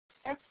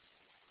Are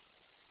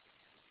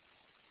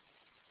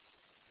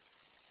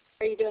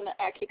you doing the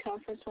ACCU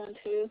conference one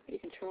too? You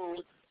can try.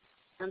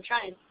 I'm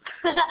trying.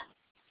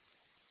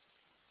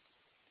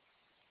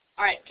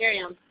 All right,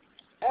 carry on.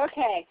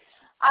 Okay.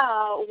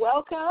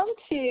 Welcome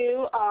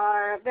to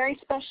our very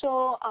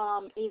special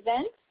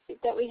event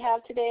that we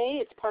have today.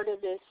 It's part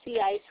of the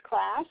C-ISE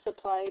class,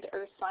 Applied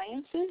Earth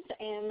Sciences,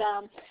 and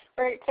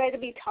we're excited to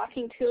be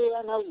talking to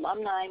an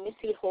alumni,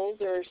 Missy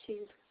Holzer.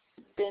 She's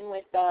been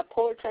with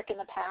PolarTREC in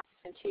the past,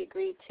 and she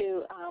agreed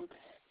to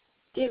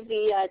give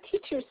the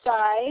teacher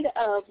side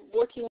of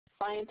working with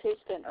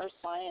scientists and earth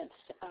science.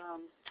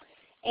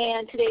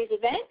 And today's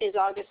event is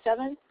August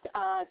 7th,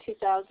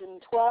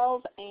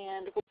 2012,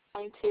 and we're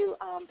going to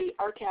be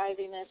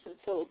archiving this, and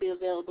so it will be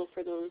available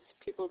for those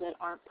people that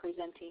aren't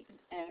presenting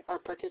or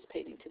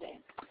participating today.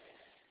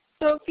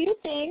 So a few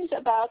things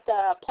about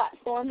the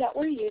platform that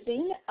we're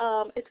using.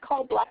 It's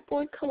called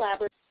Blackboard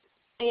Collaborative,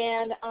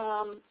 and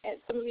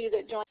some of you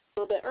that joined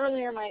a little bit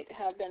earlier might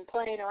have been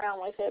playing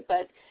around with it,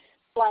 but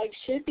slides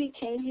should be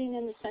changing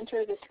in the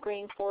center of the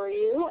screen for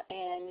you,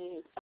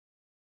 and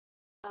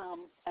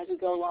as we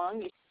go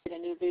along, you should get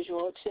a new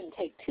visual. It shouldn't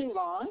take too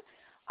long.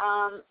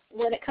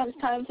 When it comes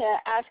time to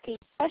asking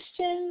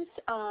questions,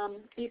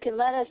 you can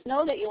let us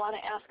know that you want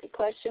to ask a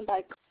question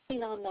by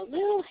clicking on the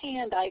little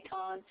hand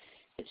icon.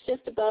 It's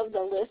just above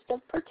the list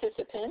of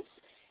participants,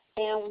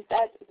 and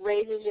that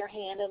raises your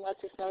hand and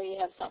lets us know you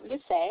have something to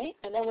say.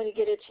 And then when you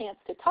get a chance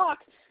to talk,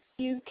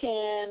 you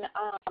can,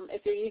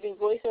 if you're using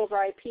voice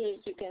over IP,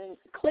 you can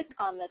click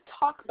on the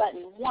talk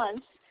button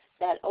once.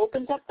 That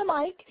opens up the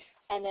mic,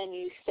 and then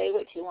you say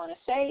what you want to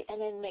say,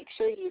 and then make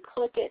sure you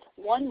click it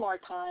one more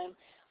time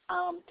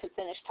to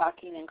finish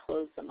talking and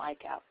close the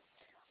mic out.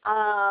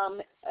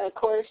 Of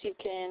course, you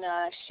can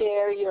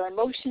share your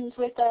emotions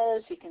with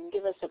us. You can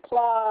give us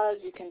applause.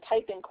 You can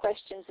type in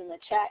questions in the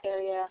chat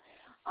area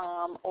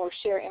or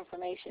share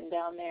information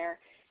down there.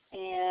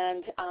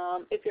 And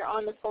if you're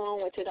on the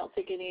phone, which I don't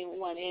think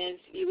anyone is,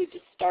 you would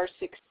just *6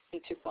 to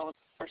mute your phone,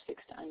 *6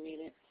 to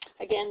unmute it.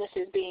 Again,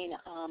 this is being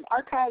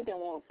archived, and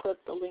we'll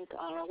put the link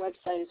on our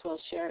website as well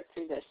as share it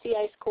through the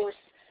C-ISE course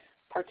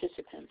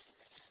participants.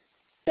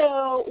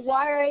 So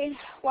why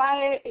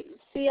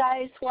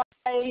C-ISE, why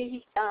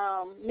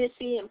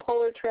Missy and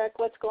PolarTREC,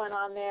 what's going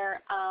on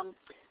there?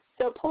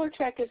 So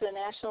PolarTREC is a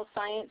National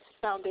Science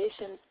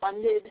Foundation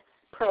funded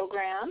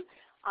program.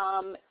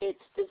 It's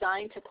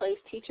designed to place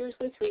teachers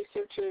with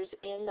researchers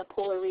in the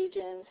polar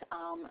regions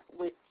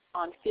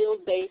on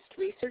field-based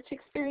research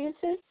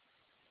experiences.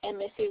 And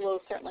Missy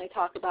will certainly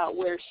talk about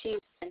where she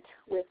went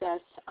with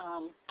us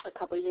a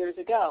couple of years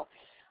ago.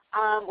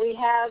 We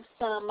have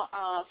some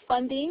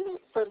funding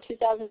from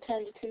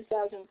 2010 to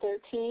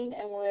 2013,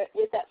 and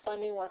with that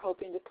funding we're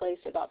hoping to place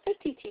about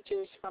 50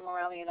 teachers from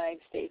around the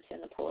United States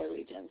in the polar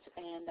regions.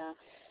 And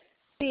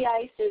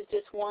C-ISE is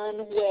just one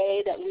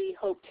way that we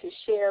hope to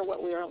share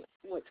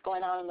what's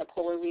going on in the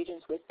polar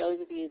regions with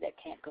those of you that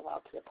can't go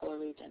out to the polar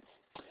regions.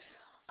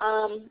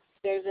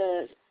 There's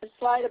a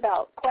slide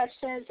about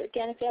questions.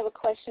 Again, if you have a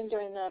question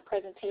during the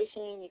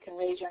presentation, you can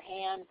raise your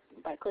hand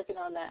by clicking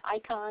on that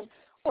icon,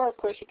 or of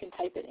course you can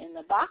type it in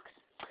the box.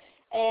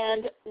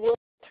 And we'll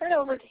turn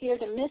over here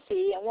to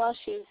Missy, and while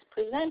she's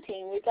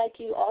presenting, we'd like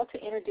you all to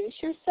introduce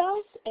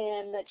yourselves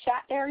in the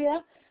chat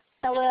area.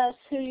 Tell us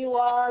who you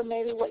are,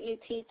 maybe what you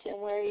teach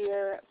and where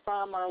you're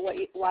from, or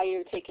why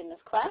you're taking this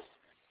class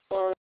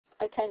or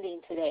attending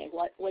today,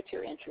 what's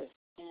your interest.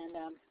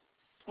 And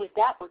with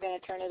that, we're going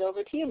to turn it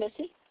over to you,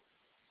 Missy.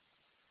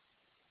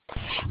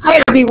 Hi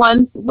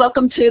everyone,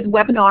 welcome to the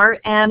webinar,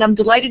 and I'm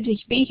delighted to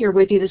be here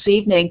with you this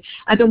evening.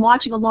 I've been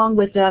watching along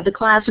with the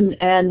class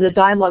and the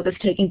dialogue that's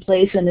taking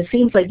place, and it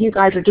seems like you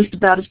guys are just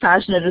about as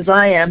passionate as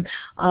I am,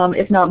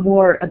 if not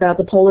more, about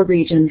the polar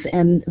regions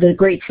and the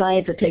great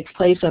science that takes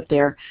place up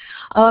there.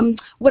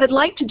 What I'd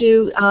like to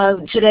do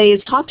today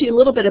is talk to you a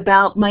little bit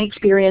about my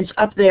experience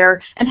up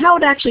there and how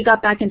it actually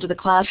got back into the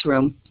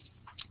classroom.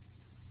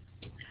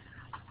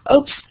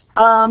 Oops,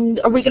 are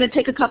we going to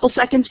take a couple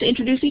seconds to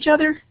introduce each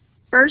other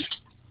first?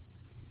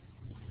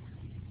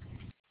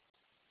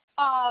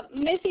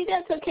 Missy,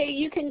 that's okay.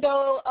 You can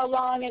go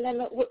along, and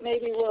then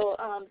maybe we'll,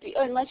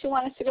 unless you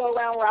want us to go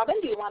around Robin,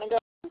 do you want to go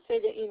so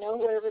that you know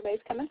where everybody's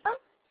coming from?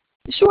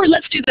 Sure,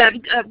 let's do that.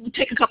 We'll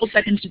take a couple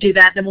seconds to do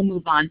that, then we'll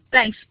move on.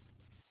 Thanks.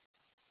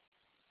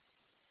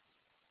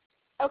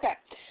 Okay.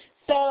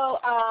 So,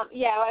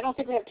 yeah, I don't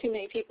think we have too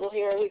many people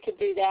here. We could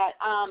do that.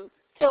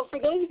 So for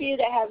those of you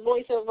that have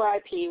voice over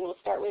IP, we'll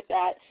start with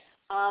that.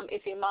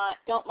 If you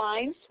don't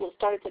mind, we'll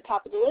start at the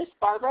top of the list.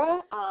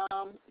 Barbara,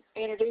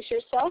 introduce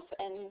yourself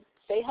and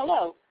say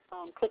hello.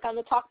 Click on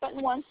the talk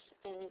button once,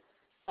 and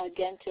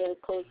again to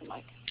close the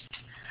mic.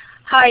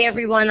 Hi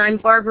everyone, I'm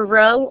Barbara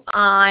Rowe.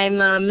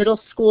 I'm a middle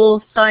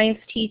school science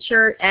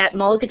teacher at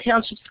Mulligan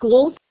Township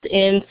Schools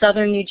in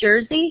southern New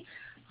Jersey.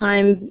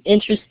 I'm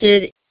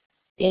interested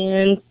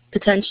in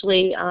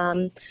potentially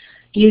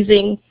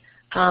using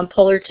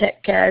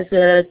PolarTREC as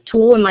a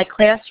tool in my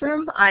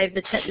classroom. I've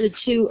attended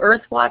 2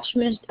 Earthwatch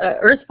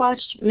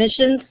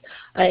missions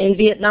in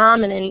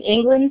Vietnam and in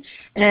England,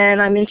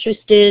 and I'm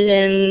interested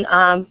in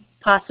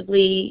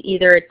possibly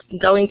either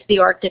going to the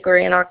Arctic or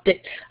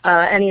Antarctic,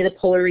 any of the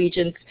polar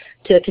regions,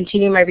 to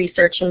continue my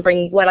research and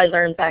bring what I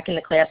learned back in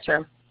the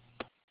classroom.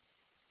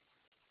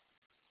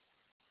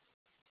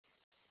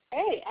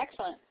 Hey,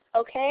 excellent.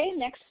 Okay,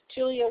 next,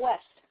 Julia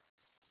West.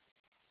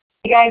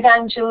 Hey guys,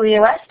 I'm Julia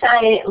West.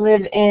 I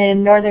live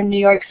in northern New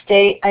York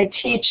State. I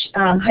teach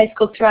high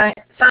school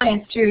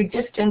science through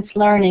distance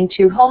learning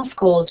to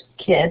homeschooled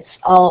kids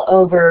all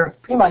over,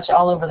 pretty much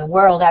all over the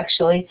world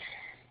actually,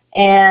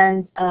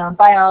 and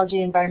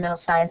biology, environmental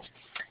science.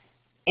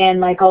 And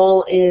my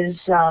goal is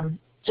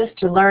just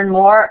to learn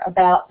more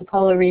about the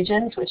polar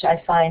regions, which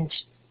I find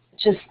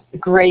just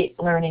great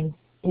learning.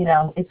 You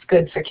know, it's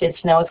good for kids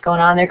to know what's going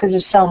on there because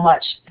there's so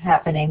much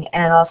happening.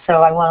 And also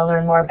I want to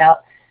learn more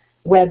about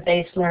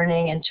web-based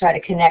learning and try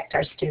to connect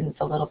our students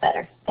a little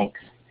better. Thanks.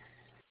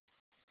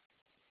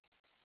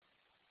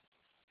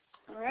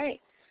 All right.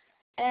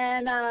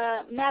 And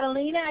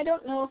Madalena, I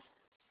don't know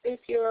if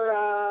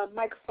your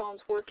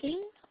microphone's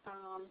working.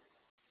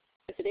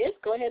 If it is,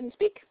 go ahead and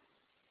speak.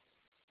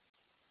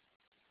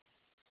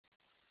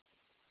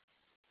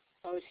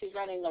 Oh, she's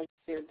running those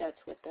here. That's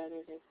what that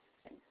is.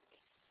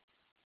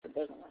 It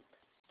doesn't work.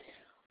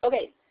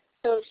 Okay,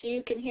 so if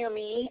you can hear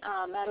me,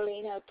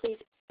 Madalena, please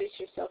introduce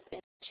yourself in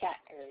the chat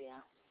area.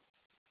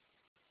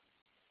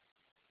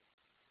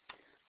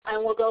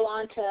 And we'll go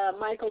on to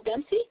Michael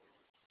Dempsey.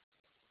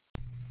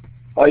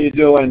 How you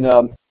doing?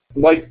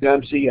 Mike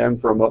Dempsey. I'm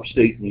from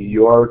upstate New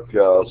York,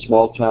 a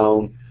small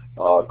town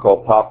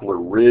called Poplar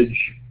Ridge.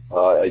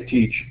 I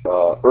teach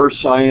earth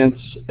science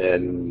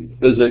and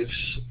physics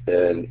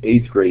and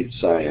 8th grade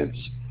science.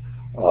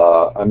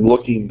 I'm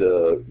looking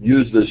to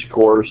use this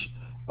course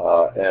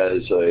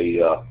as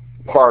a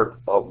part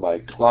of my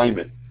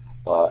climate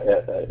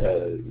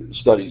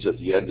studies at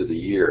the end of the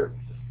year.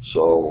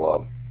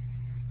 So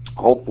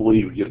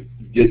hopefully we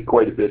get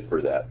quite a bit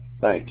for that.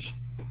 Thanks.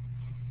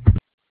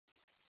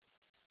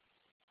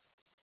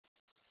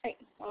 Hey,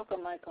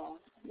 welcome, Michael.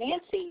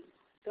 Nancy,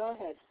 go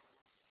ahead.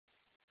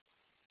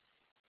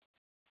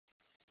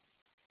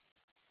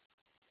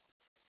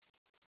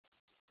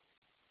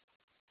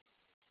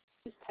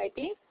 She's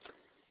typing.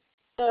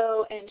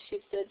 So, and she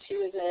said she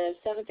was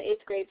a 7th to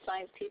 8th grade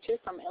science teacher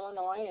from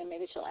Illinois, and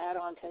maybe she'll add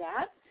on to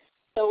that.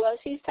 So while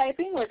she's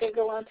typing, we're going to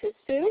go on to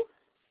Sue.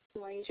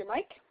 You want to use your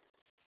mic?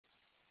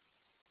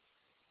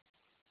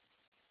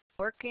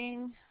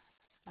 Working.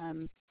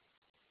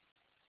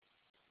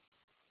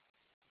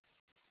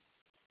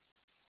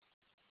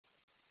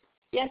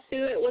 Yes,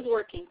 Sue, it was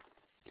working.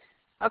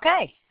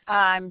 Okay.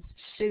 I'm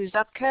Sue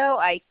Zupko.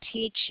 I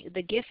teach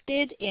the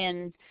gifted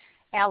in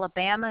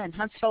Alabama, in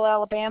Huntsville,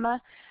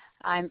 Alabama.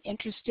 I'm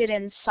interested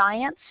in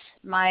science.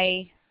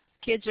 My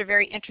kids are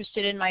very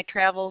interested in my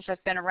travels.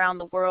 I've been around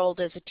the world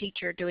as a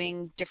teacher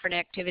doing different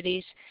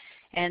activities.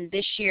 And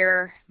this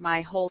year,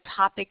 my whole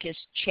topic is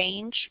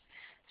change.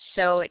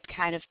 So it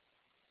kind of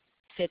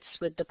fits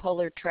with the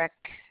PolarTREC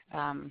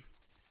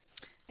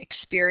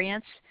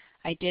experience.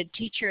 I did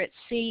Teacher at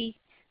Sea,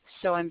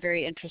 so I'm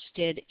very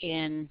interested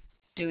in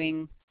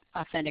doing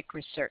authentic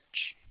research.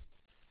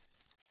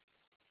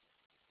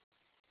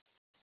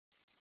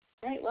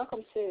 All right,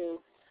 welcome, Sue.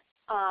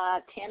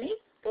 Tammy,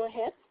 go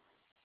ahead.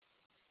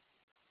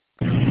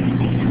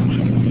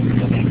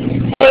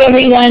 Hey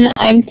everyone,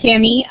 I'm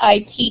Tammy.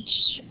 I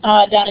teach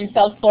down in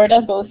South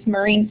Florida, both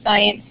marine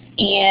science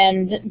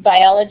and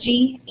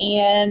biology,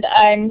 and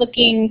I'm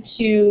looking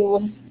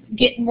to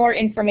get more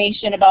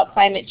information about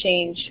climate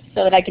change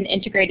so that I can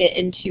integrate it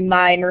into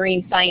my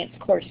marine science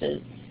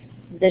courses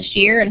this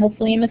year and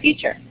hopefully in the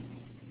future.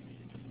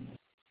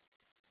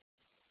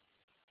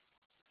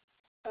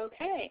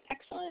 Okay,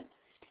 excellent.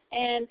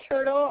 And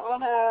Turtle,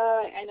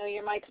 I know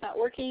your mic's not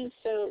working,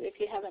 so if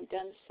you haven't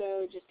done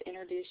so, just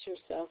introduce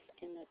yourself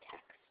in the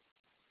text.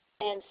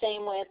 And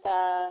same with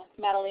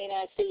Madalena,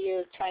 I see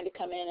you're trying to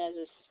come in as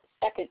a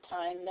second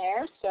time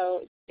there,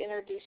 so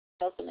introduce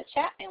yourself in the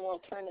chat and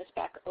we'll turn this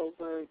back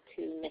over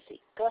to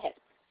Missy. Go ahead.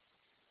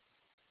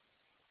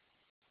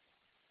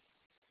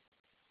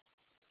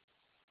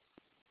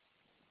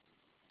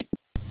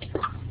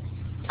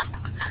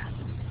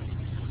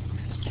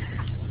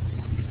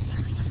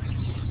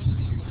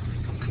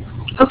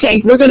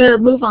 Okay, we're going to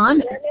move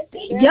on.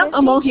 Yep,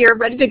 I'm all here,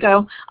 ready to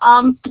go.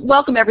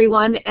 Welcome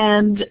everyone,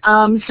 and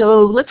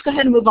so let's go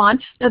ahead and move on.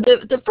 Now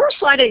the first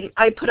slide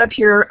I put up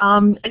here,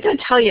 I got to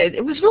tell you,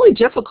 it was really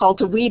difficult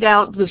to weed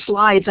out the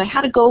slides. I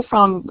had to go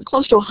from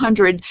close to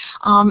 100,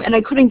 and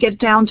I couldn't get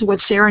down to what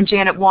Sarah and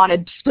Janet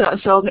wanted,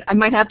 so I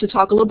might have to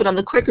talk a little bit on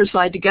the quicker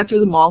side to get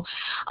through them all.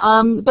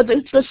 But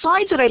the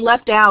slides that I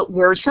left out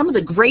were some of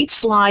the great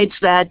slides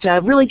that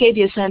really gave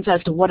you a sense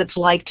as to what it's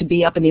like to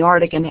be up in the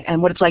Arctic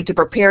and what it's like to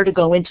prepare to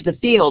go into the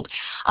field.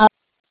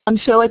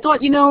 So I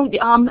thought,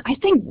 I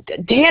think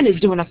Dan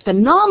is doing a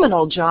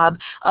phenomenal job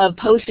of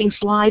posting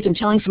slides and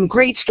telling some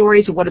great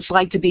stories of what it's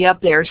like to be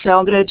up there. So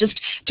I'm going to just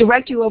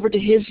direct you over to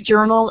his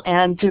journal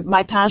and to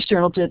my past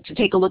journal to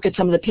take a look at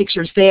some of the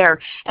pictures there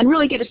and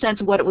really get a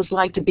sense of what it was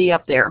like to be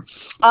up there.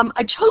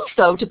 I chose,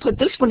 though, to put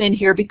this one in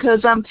here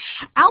because Al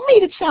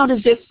made it sound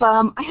as if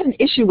I had an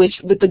issue with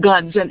the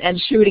guns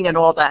and shooting and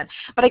all that.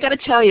 But I got to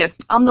tell you,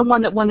 I'm the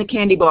one that won the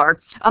candy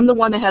bar. I'm the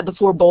one that had the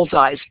 4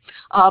 bullseyes.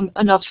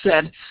 Enough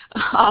said.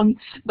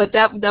 But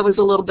that was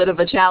a little bit of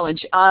a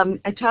challenge.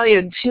 I tell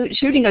you,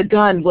 shooting a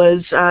gun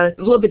was a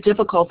little bit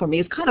difficult for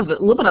me. It's kind of a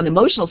little bit on the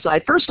emotional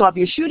side. First off,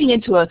 you're shooting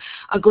into a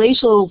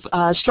glacial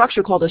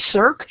structure called a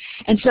cirque,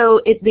 and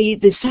so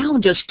the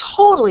sound just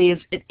totally is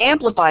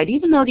amplified.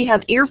 Even though you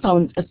have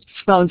earphones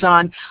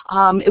on,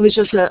 it was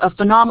just a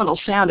phenomenal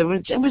sound. It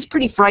was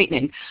pretty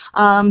frightening.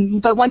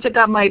 But once I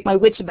got my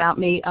wits about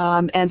me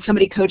and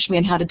somebody coached me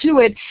on how to do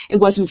it, it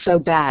wasn't so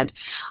bad.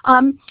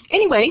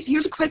 Anyway,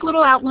 here's a quick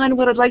little outline of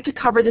what I'd like to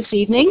cover this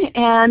evening,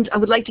 and I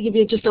would like to give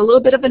you just a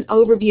little bit of an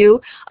overview.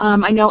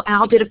 I know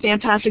Al did a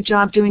fantastic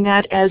job doing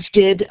that, as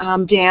did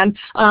Dan,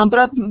 but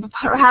I'll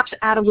perhaps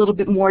add a little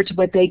bit more to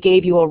what they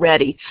gave you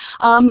already.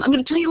 I'm going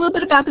to tell you a little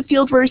bit about the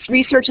field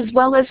research as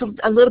well as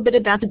a little bit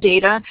about the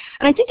data,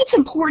 and I think it's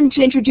important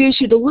to introduce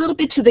you a little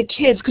bit to the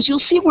kids because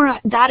you'll see where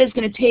that is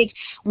going to take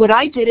what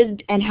I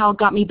did and how it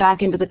got me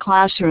back into the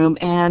classroom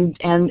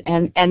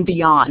and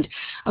beyond.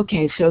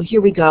 Okay, so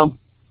here we go.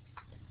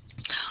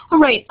 All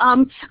right,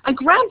 I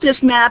grabbed this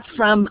map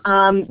from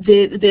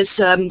this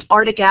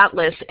Arctic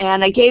Atlas,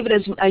 and I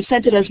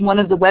sent it as one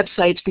of the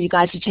websites for you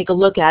guys to take a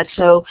look at.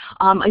 So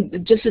I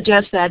just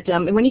suggest that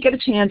when you get a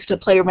chance to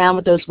play around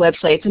with those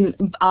websites, and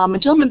a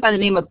gentleman by the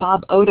name of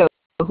Bob Odo,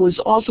 who was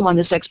also on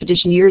this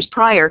expedition years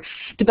prior,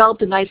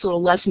 developed a nice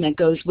little lesson that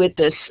goes with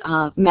this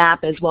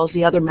map as well as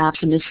the other maps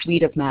in this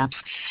suite of maps.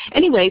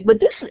 Anyway,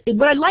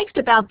 what I liked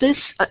about this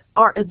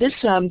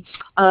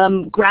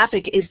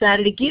graphic is that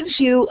it gives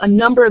you a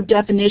number of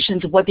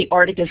definitions of what the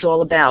Arctic is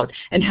all about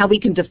and how we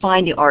can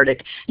define the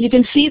Arctic. You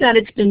can see that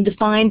it's been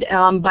defined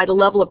by the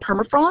level of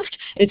permafrost.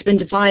 It's been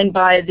defined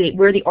by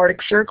where the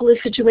Arctic Circle is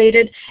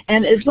situated,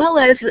 and as well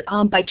as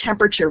by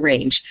temperature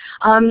range.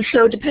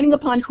 So depending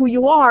upon who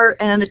you are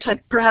and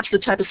perhaps the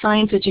type of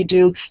science that you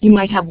do, you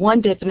might have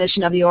one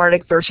definition of the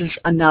Arctic versus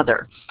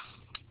another.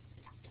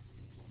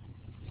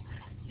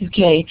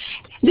 Okay,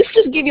 this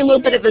just give you a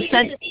little bit of a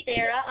sense.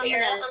 Sarah, I'm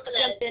going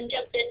to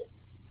jump in.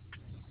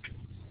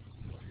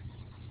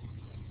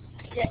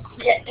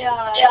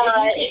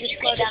 If you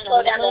could just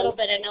slow down a little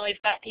bit. I know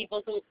we've got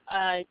people who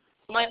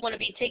might want to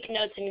be taking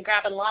notes and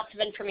grabbing lots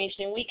of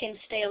information, and we can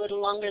stay a little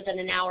longer than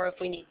an hour if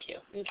we need to.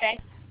 Okay?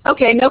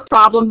 Okay, no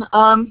problem.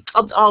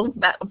 I'll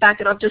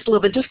back it up just a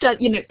little bit. Just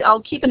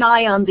I'll keep an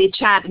eye on the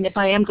chat, and if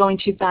I am going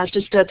too fast,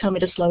 just tell me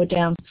to slow it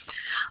down.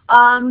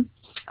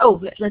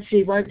 Oh, let's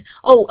see.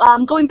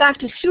 Going back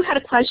to Sue had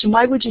a question.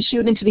 Why would you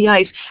shoot into the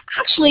ice?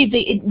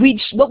 Actually,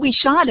 what we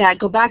shot at,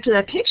 go back to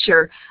that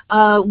picture,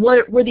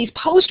 were these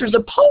posters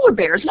of polar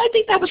bears. And I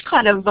think that was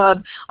kind of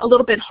a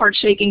little bit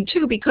heart-shaking,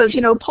 too, because,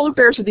 polar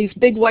bears are these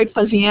big, white,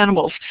 fuzzy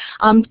animals.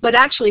 But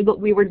actually, what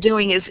we were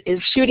doing is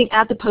shooting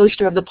at the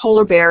poster of the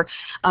polar bear,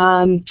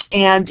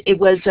 and it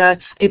was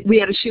we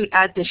had to shoot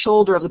at the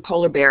shoulder of the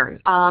polar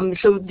bear.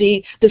 So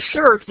the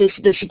surf,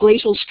 this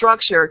glacial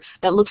structure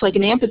that looks like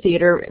an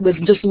amphitheater, was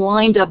just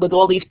lined up with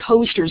all these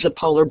posters of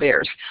polar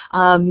bears.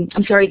 I'm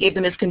sorry I gave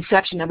the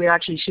misconception that we were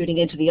actually shooting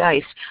into the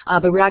ice,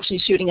 but we're actually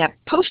shooting at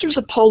posters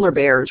of polar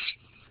bears.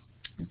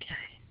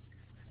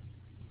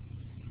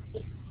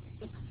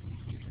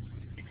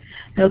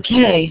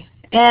 Okay,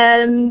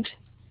 and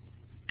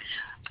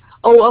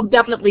I'll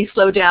definitely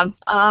slow down.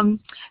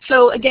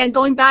 So again,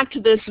 going back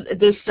to this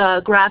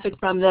graphic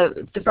from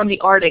the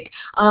Arctic.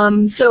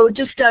 So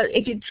just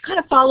if you kind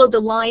of follow the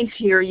lines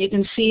here, you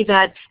can see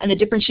that, and the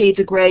different shades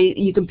of gray,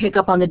 you can pick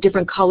up on the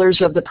different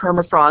colors of the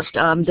permafrost,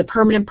 the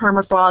permanent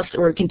permafrost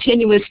or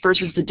continuous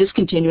versus the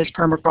discontinuous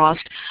permafrost,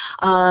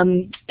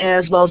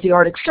 as well as the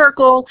Arctic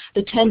Circle,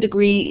 the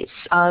 10-degree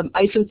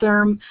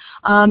isotherm,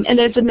 and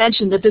as I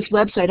mentioned, that this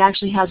website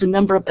actually has a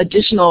number of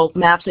additional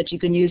maps that you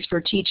can use for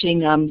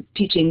teaching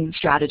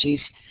strategies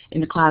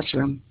in the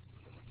classroom.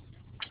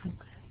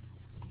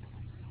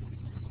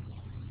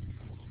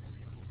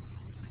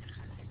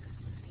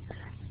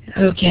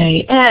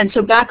 Okay, and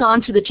so back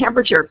on to the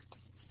temperature.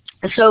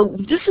 So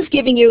this is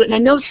giving you, and I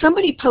know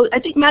somebody I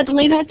think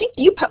Magdalena, I think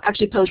you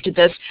actually posted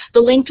this, the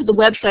link to the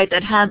website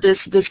that had this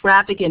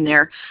graphic in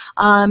there.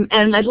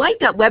 And I like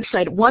that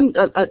website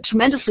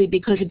tremendously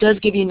because it does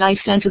give you a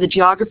nice sense of the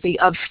geography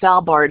of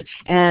Svalbard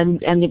and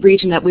the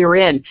region that we were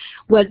in.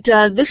 What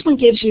this one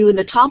gives you in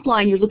the top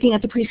line, you're looking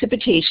at the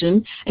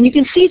precipitation, and you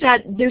can see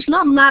that there's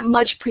not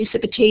much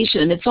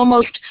precipitation. It's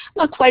almost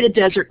not quite a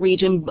desert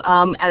region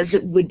as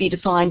it would be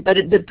defined, but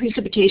the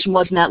precipitation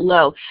wasn't that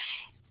low.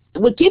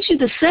 what gives you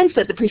the sense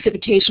that the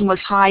precipitation was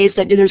high is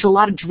that there's a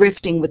lot of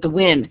drifting with the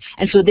wind,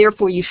 and so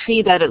therefore you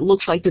see that it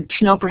looks like the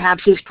snow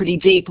perhaps is pretty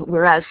deep,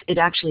 whereas it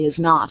actually is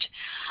not.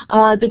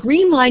 The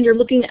green line, you're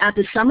looking at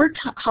the summer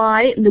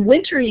high. In the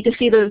winter, you can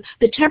see the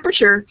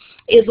temperature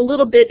is a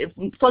little bit,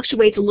 it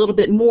fluctuates a little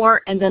bit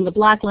more, and then the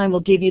black line will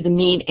give you the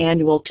mean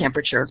annual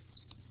temperature.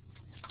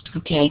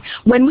 Okay,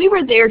 when we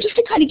were there, just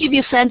to kind of give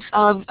you a sense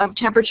of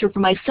temperature for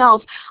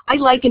myself, I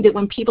likened it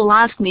when people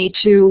ask me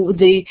to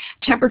the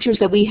temperatures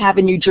that we have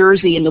in New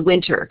Jersey in the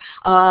winter.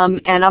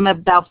 And I'm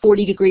about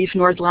 40 degrees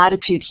north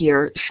latitude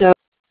here. So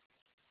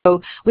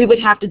we would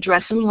have to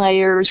dress in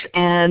layers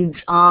and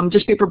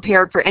just be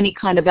prepared for any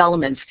kind of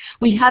elements.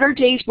 We had our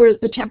days where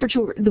the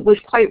temperature was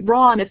quite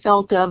raw and it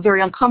felt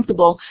very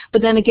uncomfortable.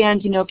 But then again,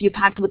 you know, if you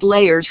packed with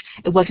layers,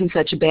 it wasn't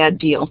such a bad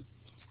deal.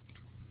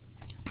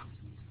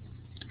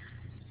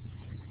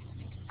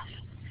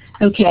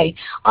 Okay,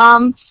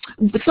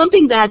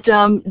 something that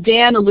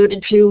Dan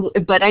alluded to,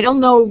 but I don't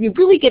know, you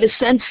really get a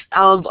sense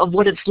of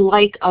what it's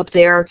like up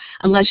there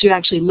unless you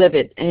actually live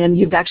it and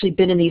you've actually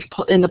been in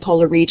the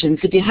polar regions.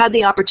 If you had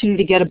the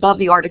opportunity to get above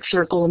the Arctic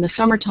Circle in the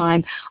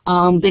summertime,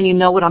 then you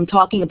know what I'm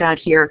talking about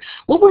here.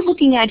 What we're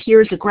looking at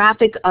here is a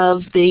graphic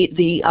of the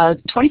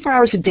 24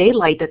 hours of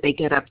daylight that they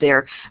get up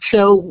there.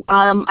 So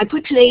I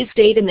put today's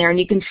date in there, and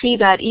you can see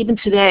that even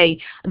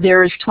today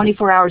there's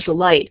 24 hours of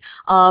light.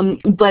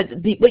 But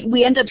what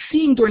we end up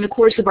seeing during the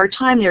course of our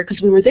time there,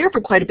 because we were there for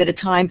quite a bit of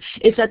time,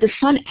 is that the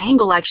sun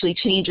angle actually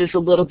changes a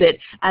little bit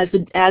as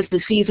the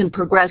season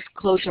progressed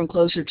closer and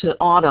closer to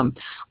autumn.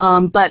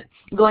 But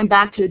going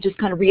back to just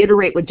kind of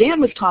reiterate what Dan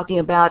was talking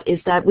about,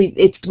 is that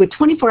it's with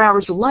 24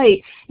 hours of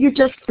light,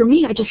 for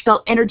me, I just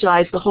felt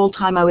energized the whole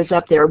time I was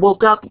up there.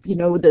 Woke up, you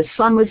know, the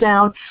sun was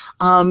out.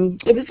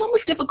 It was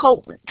almost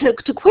difficult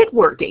to quit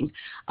working.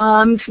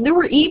 So there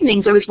were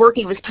evenings I was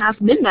working, it was past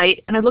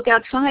midnight, and I look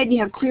outside and you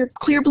have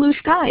clear blue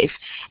skies.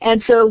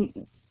 And so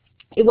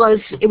it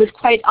was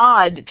quite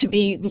odd to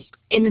be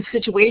in a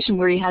situation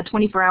where you had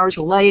 24 hours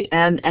of light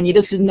and you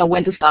just didn't know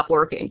when to stop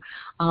working.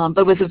 But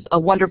it was a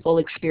wonderful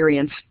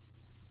experience.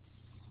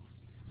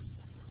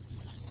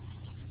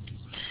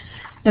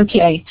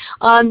 Okay,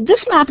 this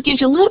map gives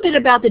you a little bit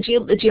about the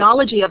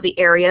geology of the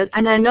area,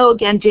 and I know,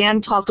 again,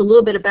 Dan talked a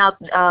little bit about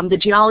the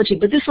geology,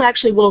 but this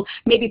actually will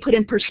maybe put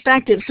in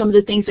perspective some of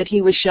the things that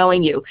he was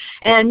showing you.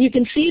 And you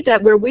can see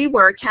that where we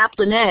were, Cap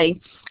Lanné,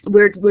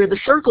 where the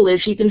circle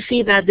is, you can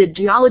see that the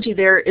geology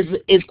there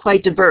is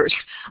quite diverse.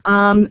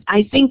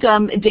 I think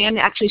Dan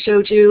actually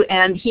showed you,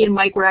 and he and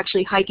Mike were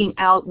actually hiking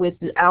out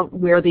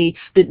where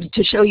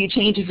to show you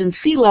changes in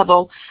sea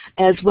level,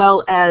 as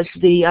well as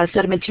the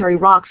sedimentary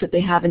rocks that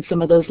they have in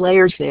some of those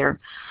layers there.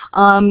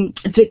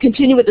 To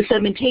continue with the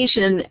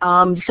sedimentation,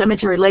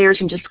 sedimentary layers,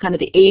 and just kind of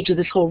the age of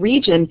this whole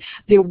region,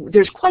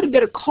 there's quite a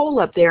bit of coal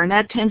up there, and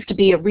that tends to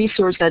be a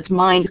resource that's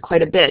mined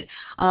quite a bit.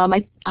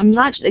 I'm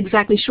not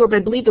exactly sure, but I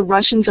believe the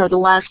Russians are the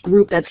last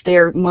group that's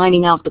there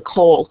mining out the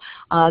coal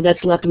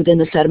that's left within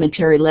the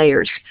sedimentary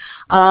layers.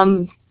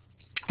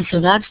 So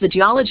that's the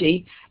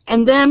geology.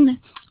 And then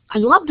I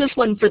love this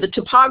one for the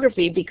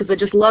topography, because I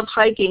just love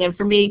hiking, and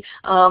for me,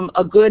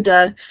 a good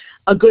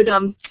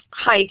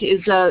hike is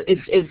a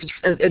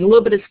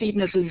little bit of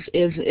steepness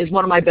is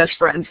one of my best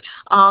friends.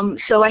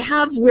 So I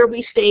have where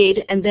we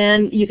stayed, and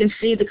then you can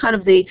see the kind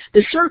of the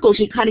circles.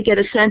 You kind of get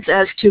a sense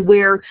as to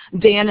where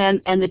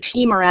Dan and the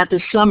team are at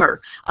this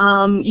summer.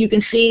 You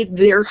can see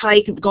their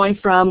hike going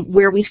from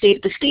where we stayed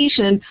at the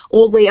station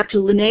all the way up to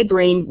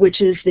Lanné,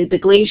 which is the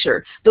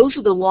glacier. Those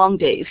are the long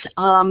days.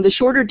 The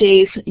shorter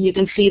days, you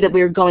can see that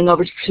we're going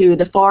over to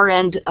the far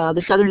end,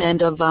 the southern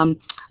end of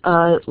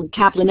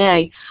Cap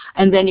Lanné,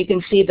 and then you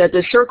can see that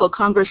the circle,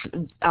 Congress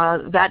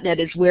Vatnet,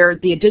 is where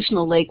the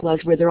additional lake was,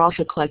 where they're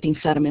also collecting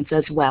sediments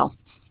as well.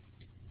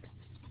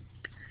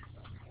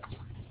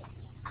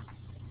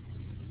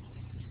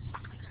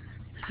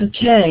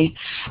 Okay,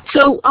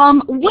 so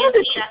what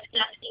is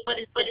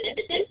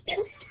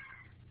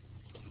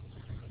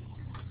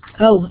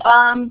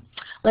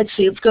let's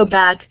see, let's go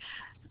back.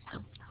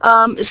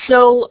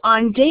 So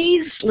on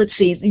days, let's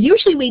see,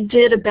 usually we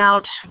did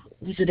about,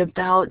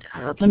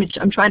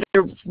 I'm trying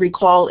to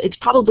recall, it's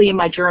probably in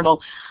my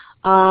journal.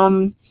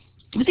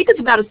 I think it's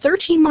about a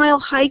 13-mile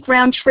hike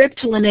round trip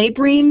to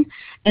Lanné,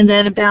 and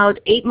then about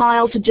 8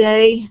 miles a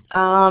day,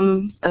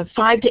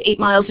 5 to 8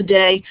 miles a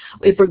day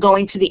if we're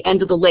going to the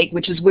end of the lake,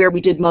 which is where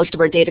we did most of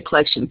our data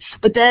collection.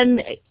 But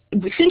then,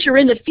 since you're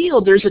in the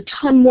field, there's a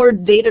ton more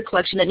data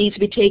collection that needs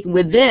to be taken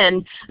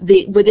within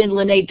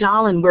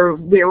Lanné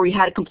where we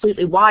had it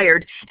completely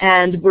wired,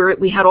 and where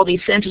we had all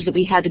these sensors that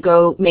we had to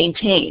go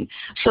maintain.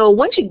 So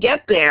once you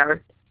get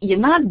there, you're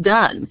not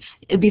done.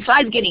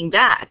 Besides getting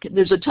back,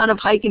 there's a ton of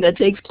hiking that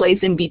takes place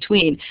in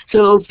between.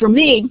 So for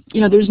me,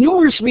 you know, there's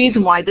numerous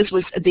reasons why this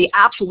was the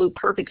absolute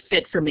perfect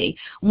fit for me.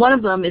 One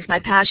of them is my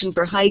passion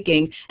for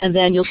hiking, and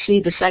then you'll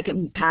see the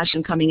second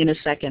passion coming in a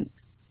second.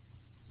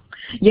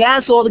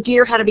 Yes, all the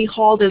gear had to be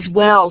hauled as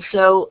well.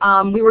 So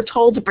we were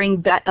told to bring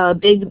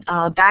big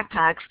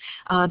backpacks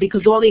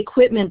because all the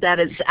equipment that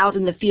is out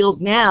in the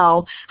field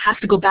now has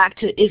to go back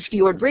to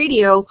Isfjord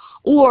Radio,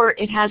 or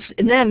it has,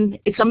 and then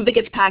some of it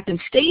gets packed and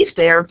stays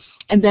there,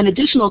 and then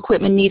additional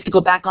equipment needs to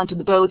go back onto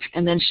the boats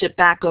and then ship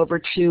back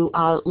over to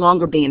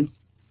Longyearbyen.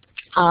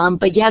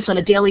 But yes, on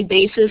a daily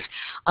basis,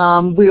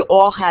 we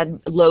all had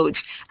loads.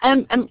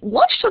 And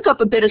lunch took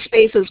up a bit of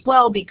space as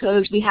well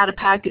because we had to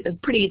pack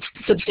pretty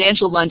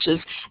substantial lunches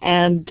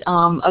and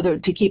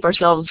to keep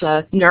ourselves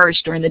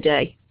nourished during the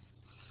day.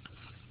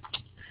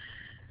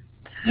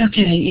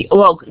 Okay,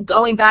 well,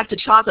 going back to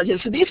chocolate,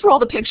 so these were all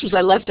the pictures I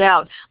left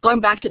out.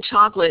 Going back to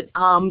chocolate,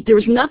 there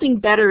was nothing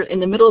better in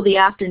the middle of the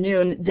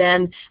afternoon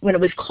than when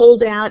it was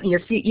cold out and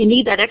your feet, you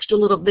need that extra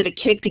little bit of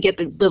kick to get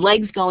the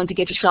legs going to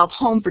get yourself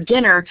home for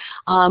dinner,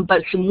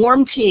 but some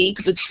warm tea,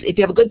 because if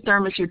you have a good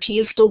thermos, your tea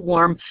is still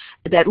warm,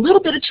 that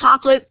little bit of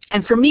chocolate,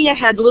 and for me I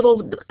had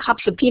little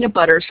cups of peanut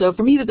butter, so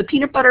for me it was the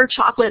peanut butter,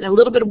 chocolate, and a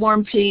little bit of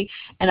warm tea,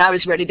 and I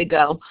was ready to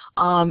go.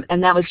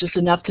 And that was just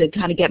enough to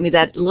kind of get me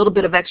that little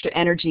bit of extra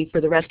energy for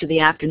the rest of the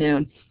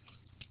afternoon.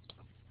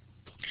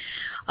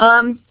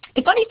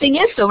 The funny thing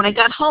is, though, when I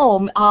got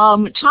home,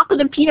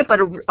 chocolate and peanut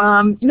butter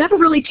never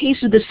really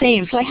tasted the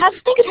same. So I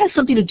think it has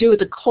something to do with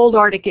the cold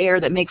Arctic air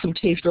that makes them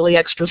taste really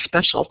extra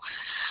special.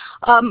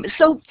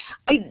 So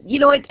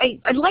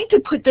I'd like to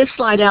put this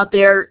slide out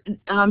there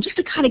just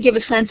to kind of give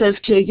a sense as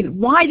to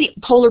why the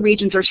polar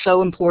regions are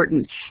so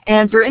important.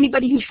 And for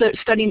anybody who's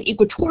studying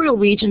equatorial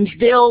regions,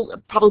 they'll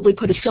probably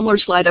put a similar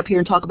slide up here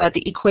and talk about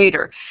the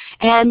equator.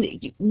 And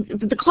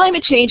the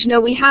climate change,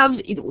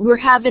 we're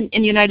having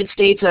in the United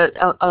States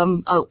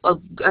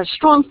a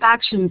strong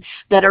faction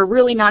that are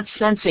really not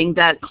sensing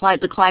that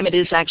the climate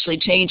is actually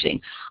changing.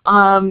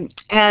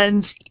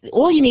 And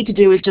all you need to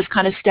do is just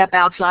kind of step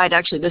outside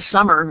actually this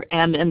summer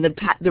and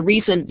the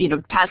recent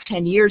past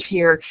 10 years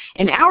here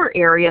in our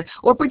area,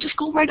 or just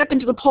go right up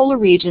into the polar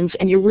regions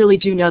and you really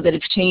do know that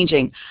it's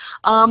changing.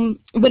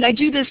 When I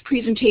do this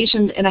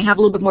presentation and I have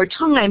a little bit more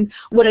time,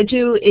 what I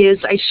do is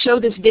I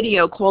show this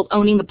video called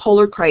Owning the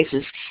Polar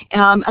Crisis.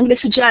 I'm going to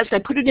suggest, I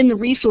put it in the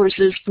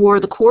resources for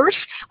the course.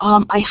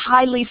 I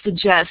highly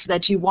suggest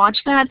that you watch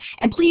that,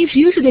 and please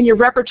use it in your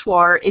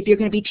repertoire if you're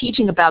going to be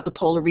teaching about the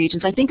polar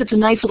regions. I think it's a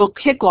nice little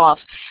kickoff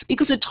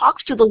because it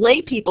talks to the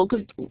lay people,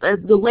 because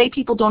the lay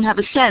people don't have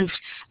a sense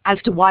as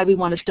to why we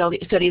want to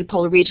study the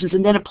polar regions,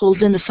 and then it pulls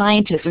in the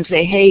scientists and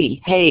say,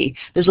 hey,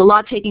 there's a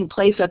lot taking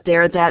place up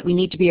there that we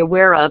need to be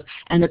aware of,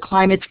 and the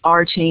climates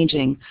are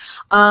changing.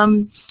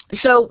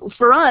 So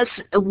for us,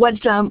 why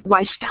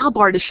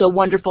Svalbard is so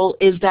wonderful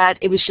is that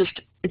it's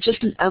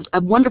just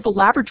a wonderful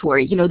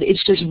laboratory.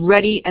 It's just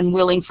ready and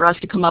willing for us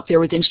to come up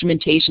there with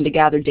instrumentation to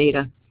gather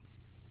data.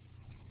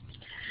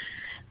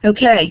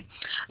 Okay,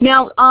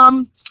 now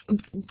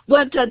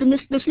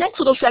this next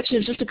little section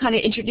is just to kind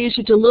of introduce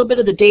you to a little bit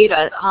of the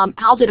data.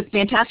 Al did a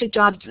fantastic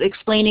job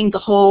explaining the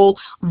whole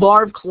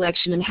VARV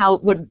collection and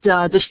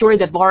the story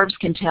that VARVs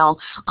can tell.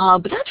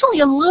 But that's only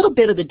a little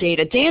bit of the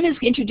data. Dan is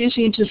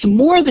introducing you to some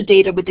more of the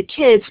data with the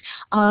kids,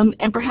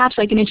 and perhaps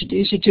I can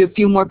introduce you to a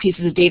few more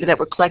pieces of data that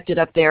were collected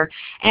up there.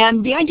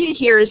 And the idea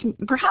here is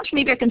perhaps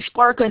maybe I can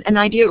spark an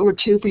idea or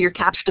two for your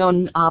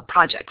capstone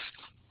projects.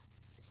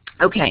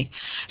 Okay,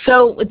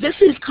 so this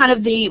is kind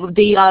of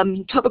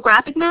the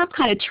topographic map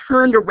kind of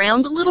turned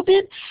around a little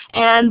bit,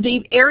 and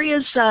the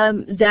areas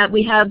that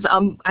we have,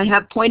 I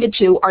have pointed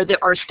to are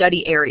our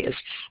study areas.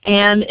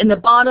 And in the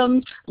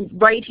bottom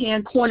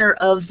right-hand corner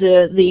of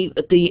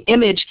the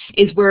image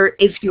is where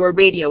Isfjord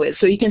Radio is.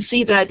 So you can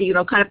see that,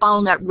 kind of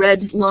following that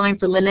red line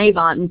for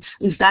Linnévatn,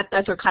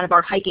 that's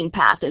our hiking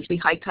path as we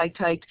hiked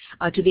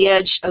to the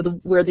edge of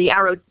where the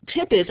arrow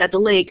tip is at the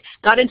lake,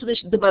 got into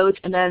the boats,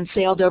 and then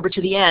sailed over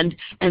to the end,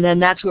 and then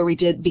that's where we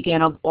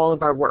began all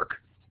of our work.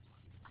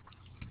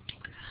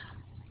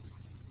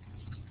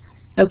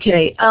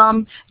 Okay,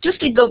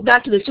 just to go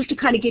back to this, just to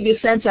kind of give you a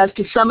sense as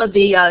to some of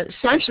the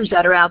sensors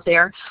that are out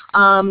there.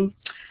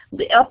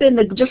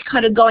 Just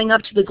kind of going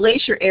up to the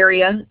glacier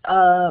area,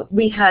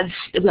 we had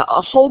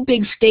a whole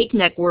big stake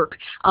network,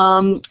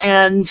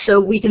 and so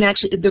we can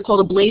actually, they're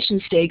called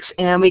ablation stakes,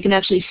 and we can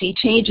actually see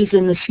changes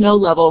in the snow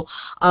level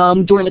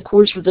during the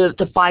course of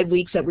the 5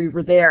 weeks that we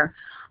were there.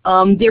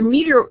 There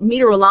are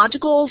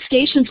meteorological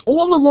stations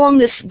all along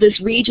this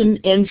region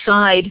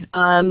inside,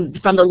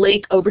 from the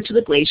lake over to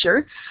the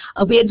glacier.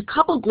 We had a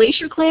couple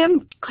glacier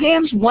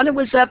clams. One that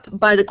was up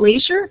by the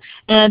glacier,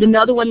 and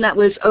another one that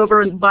was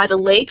over by the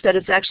lake that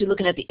is actually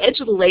looking at the edge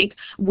of the lake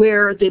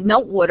where the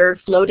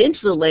meltwater flowed into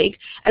the lake,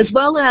 as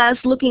well as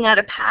looking at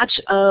a patch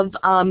of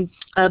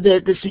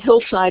this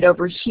hillside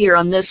over here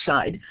on this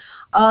side.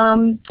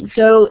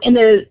 So in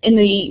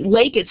the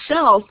lake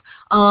itself,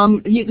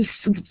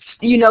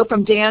 you know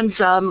from Dan's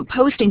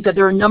postings that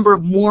there are a number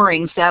of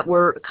moorings that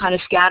were kind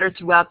of scattered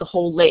throughout the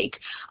whole lake.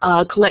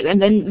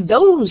 And then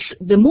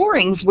the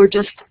moorings were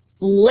just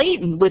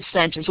laden with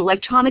sensors,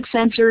 electronic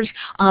sensors,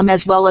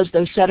 as well as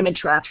those sediment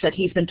traps that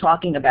he's been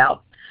talking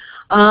about.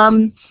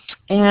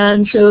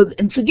 And so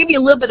to give you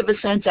a little bit of a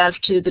sense as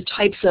to the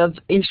types of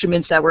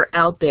instruments that were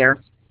out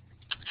there.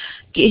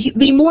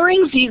 The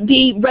moorings,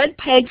 the red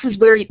pegs is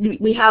where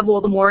we have all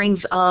the moorings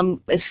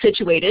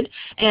situated,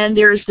 and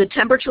there's the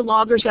temperature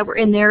loggers that were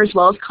in there, as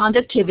well as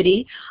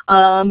conductivity,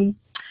 and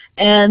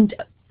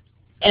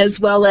as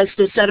well as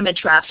the sediment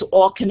traps,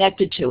 all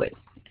connected to it.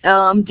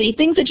 The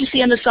things that you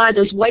see on the side,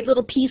 those white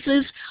little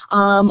pieces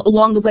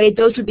along the way,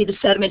 those would be the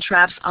sediment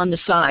traps on the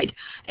side.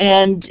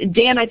 And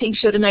Dan, I think,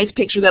 showed a nice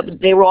picture that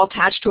they were all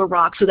attached to a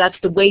rock, so that's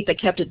the weight that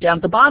kept it down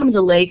at the bottom of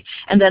the lake,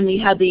 and then you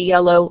had the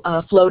yellow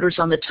floaters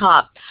on the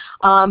top.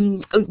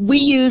 We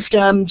used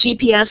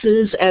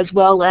GPSs as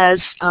well as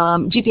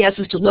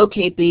GPSs to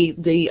locate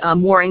the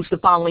moorings the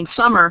following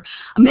summer.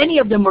 Many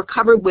of them were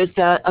covered with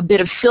a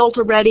bit of silt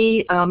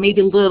already,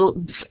 maybe a little,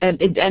 and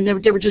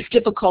they were just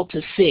difficult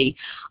to see.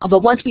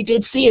 But once we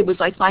did see it, was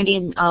like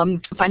finding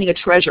a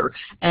treasure,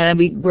 and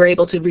we were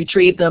able to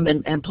retrieve them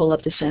and pull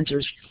up the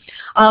sensors.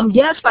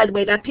 Yes, by the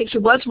way, that picture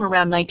was from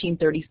around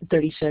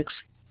 1936.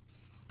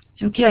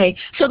 Okay,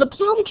 so the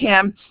plume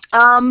cam,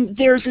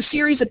 there's a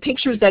series of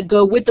pictures that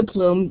go with the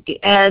plume,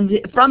 and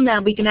from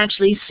that we can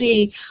actually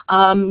see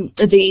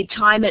the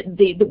time,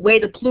 the way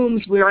the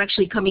plumes were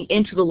actually coming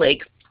into the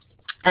lake.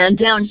 And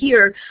down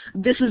here,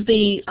 this is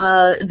the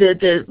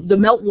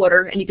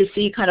meltwater, and you can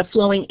see kind of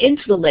flowing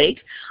into the lake,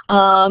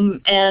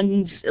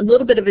 and a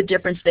little bit of a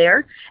difference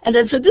there. And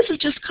then, so this is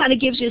just kind of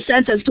gives you a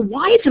sense as to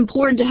why it's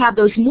important to have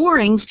those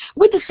moorings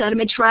with the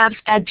sediment traps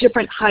at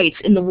different heights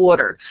in the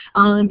water,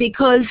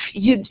 because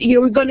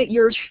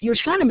your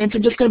sediments are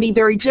just going to be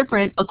very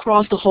different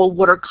across the whole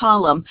water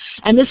column.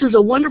 And this is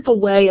a wonderful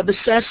way of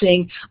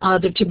assessing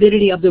the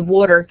turbidity of the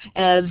water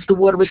as the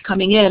water was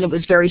coming in. It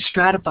was very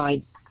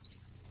stratified.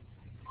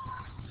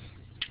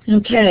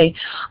 Okay,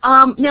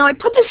 now I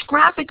put this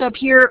graphic up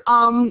here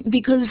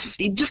because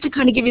just to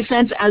kind of give you a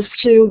sense as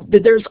to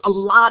that there's a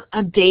lot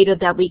of data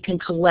that we can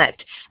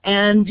collect,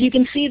 and you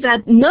can see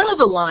that none of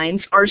the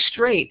lines are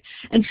straight.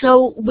 And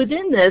so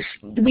within this,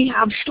 we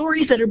have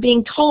stories that are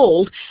being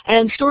told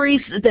and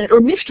stories that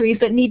or mysteries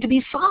that need to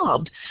be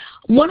solved.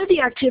 One of the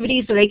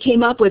activities that I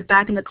came up with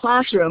back in the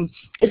classroom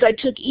is I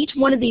took each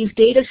one of these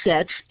data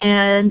sets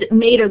and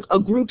made a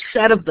group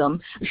set of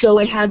them. So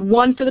I had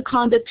one for the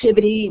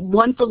conductivity,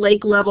 one for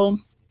lake level,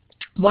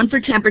 one for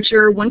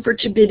temperature, one for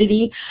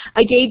turbidity.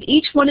 I gave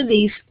each one of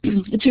these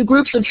to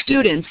groups of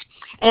students,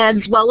 as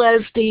well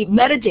as the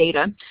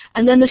metadata.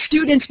 And then the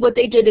students, what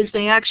they did is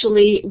they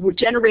actually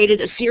generated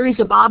a series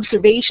of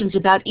observations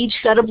about each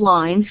set of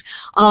lines,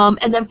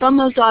 and then from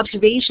those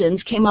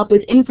observations came up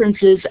with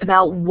inferences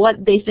about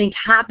what they think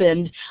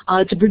happened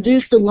to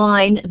produce the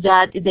line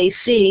that they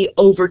see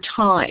over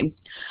time.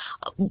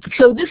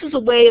 So this is a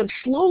way of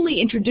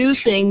slowly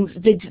introducing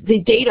the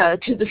data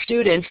to the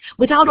students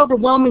without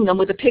overwhelming them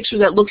with a picture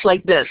that looks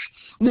like this.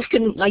 This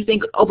can, I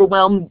think,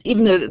 overwhelm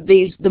even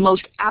the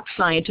most apt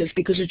scientists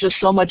because there's just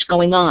so much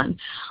going on.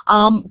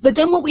 But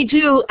then what we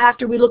do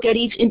after we look at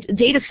each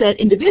data set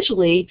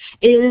individually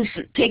is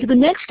take the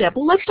next step.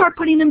 Well, let's start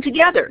putting them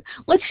together.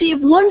 Let's see if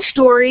one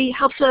story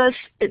helps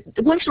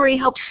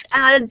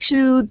add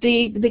to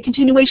the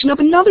continuation of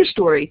another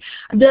story.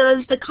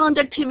 Does the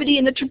conductivity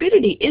and the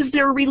turbidity, is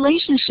there a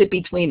relationship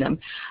between them?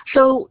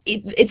 So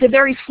it's a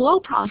very slow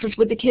process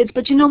with the kids,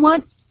 but you know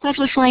what? That's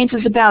what science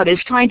is about, is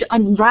trying to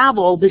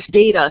unravel this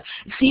data,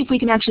 see if we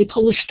can actually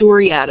pull a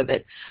story out of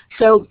it.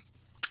 So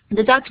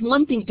that's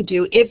one thing to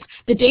do. If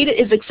the data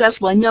is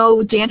accessible, I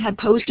know Dan had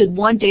posted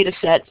one data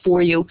set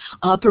for you,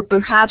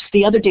 perhaps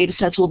the other data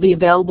sets will be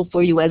available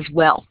for you as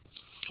well.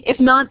 If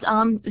not,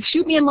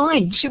 shoot me a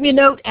line, shoot me a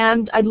note,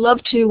 and I'd love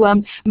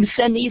to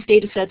send these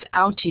data sets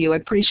out to you.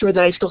 I'm pretty sure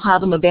that I still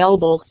have them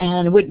available,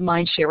 and I wouldn't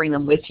mind sharing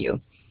them with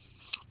you.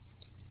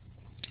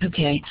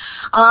 Okay,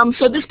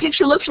 so this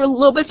picture looks a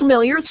little bit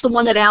familiar. It's the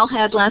one that Al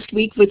had last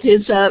week with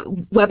his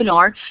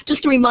webinar.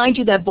 Just to remind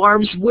you that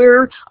barbs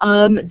were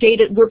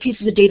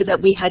pieces of data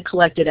that we had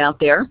collected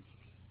out there.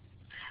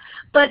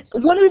 But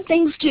one of the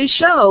things to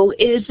show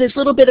is this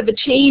little bit of a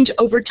change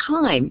over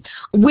time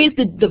with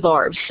the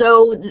barbs.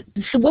 So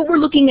what we're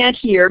looking at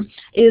here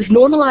is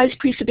normalized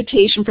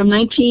precipitation from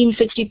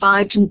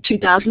 1965 to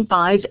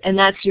 2005, and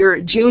that's your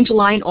June,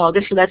 July, and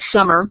August, so that's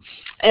summer.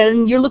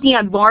 And you're looking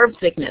at barb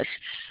thickness.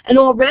 And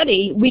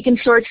already we can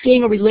start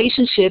seeing a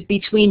relationship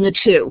between the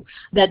two,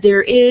 that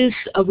there is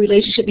a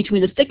relationship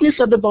between the thickness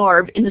of the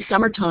barb in the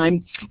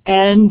summertime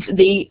and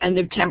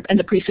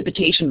the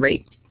precipitation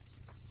rate.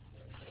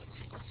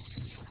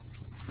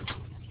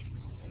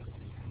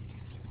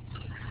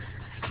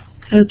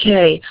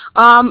 Okay,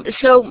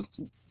 so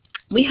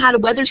we had a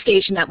weather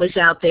station that was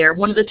out there.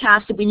 One of the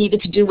tasks that we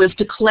needed to do was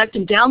to collect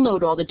and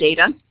download all the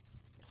data.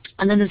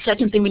 And then the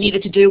second thing we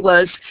needed to do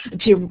was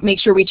to make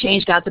sure we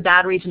changed out the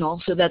batteries and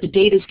all so that the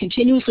data is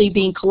continuously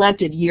being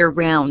collected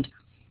year-round.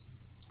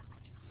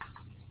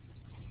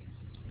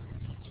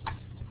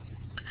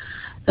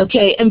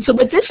 Okay, and so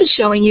what this is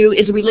showing you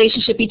is a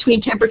relationship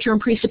between temperature and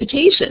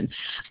precipitation.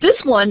 This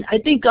one, I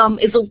think,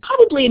 is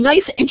probably a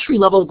nice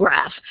entry-level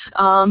graph.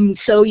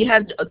 So you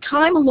have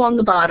time along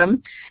the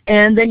bottom,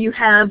 and then you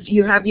have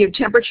your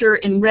temperature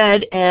in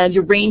red and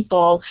your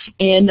rainfall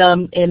in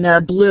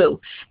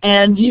blue.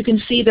 And you can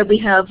see that we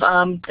have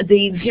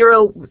the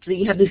zero.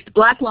 You have this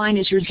black line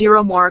is your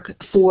zero mark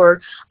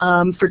for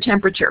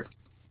temperature.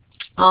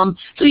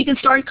 So you can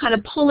start kind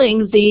of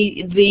pulling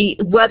the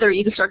weather,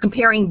 you can start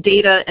comparing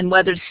data and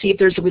weather to see if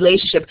there's a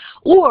relationship.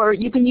 Or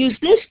you can use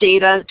this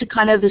data to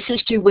kind of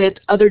assist you with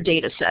other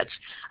data sets.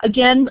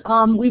 Again,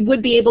 we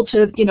would be able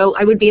to,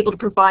 I would be able to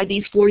provide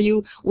these for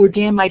you, or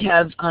Dan might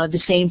have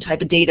the same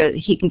type of data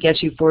he can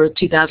get you for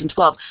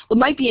 2012. What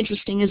might be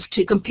interesting is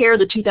to compare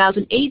the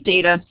 2008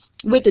 data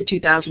with the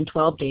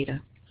 2012 data.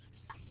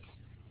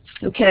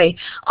 Okay,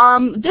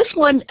 this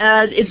one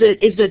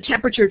is a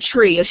temperature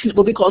tree,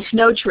 what we call a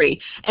snow tree.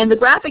 And the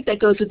graphic that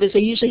goes with this, they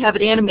usually have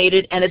it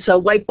animated, and it's a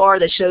white bar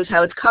that shows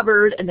how it's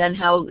covered, and then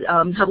how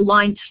the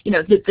line,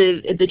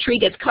 the tree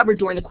gets covered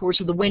during the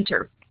course of the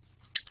winter.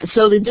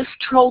 So this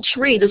whole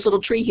tree, this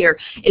little tree here,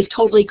 is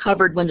totally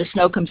covered when the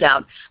snow comes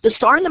out. The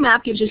star in the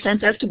map gives you a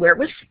sense as to where it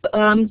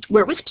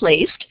was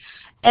placed.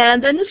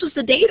 And then this was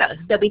the data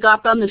that we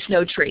got from the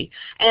snow tree.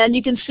 And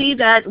you can see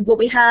that what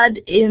we had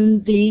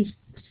in the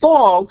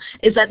fall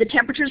is that the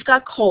temperatures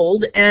got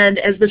cold and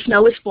as the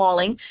snow is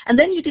falling, and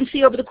then you can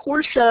see over the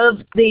course of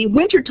the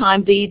winter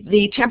time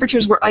the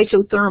temperatures were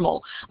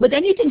isothermal. But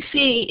then you can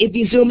see, if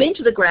you zoom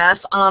into the graph,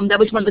 that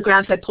was one of the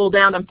graphs I pulled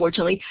down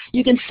unfortunately,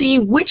 you can see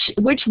which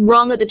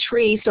rung of the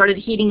tree started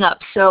heating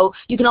up. So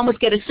you can almost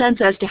get a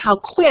sense as to how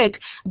quick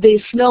the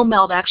snow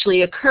melt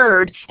actually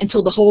occurred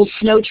until the whole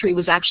snow tree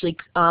was actually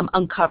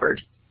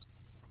uncovered.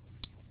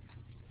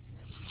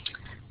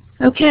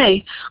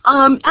 Okay,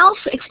 Alice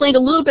explained a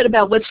little bit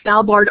about what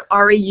Svalbard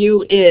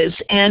REU is,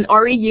 and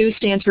REU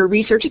stands for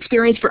Research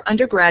Experience for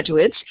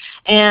Undergraduates,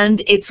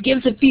 and it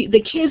gives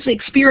the kids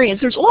experience.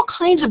 There's all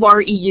kinds of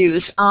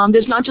REUs.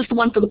 There's not just the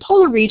one for the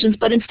polar regions,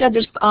 but instead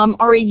there's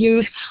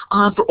REUs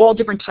for all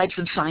different types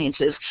of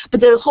sciences. But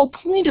the whole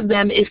point of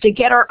them is to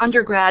get our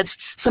undergrads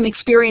some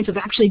experience of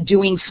actually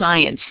doing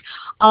science.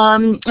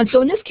 And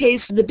so in this case,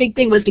 the big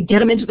thing was to get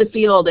them into the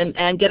field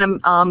and get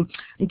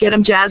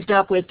them jazzed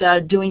up with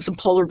doing some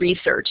polar research.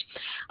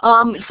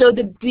 So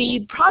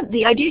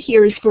the idea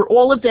here is for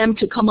all of them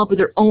to come up with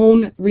their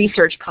own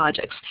research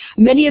projects.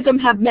 Many of them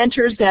have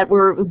mentors that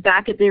were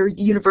back at their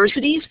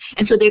universities,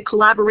 and so they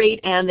collaborate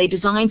and they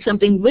design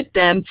something with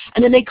them,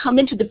 and then they come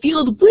into the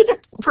field with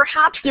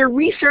perhaps their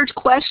research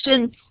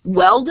question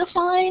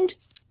well-defined,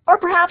 or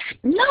perhaps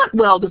not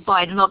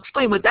well-defined, and I'll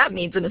explain what that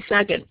means in a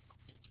second.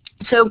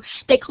 So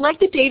they collect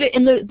the data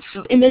in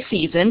the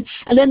season,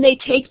 and then they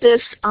take the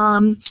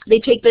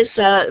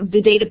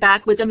data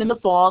back with them in the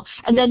fall,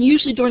 and then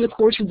usually during the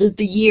course of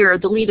the year,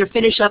 they'll either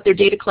finish up their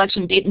data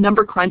collection, data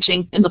number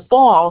crunching in the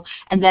fall,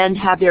 and then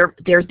have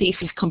their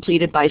thesis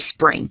completed by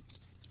spring.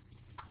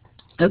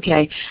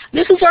 Okay,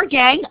 this is our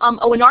gang.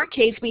 In our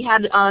case, we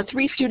had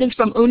 3 students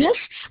from UNIS,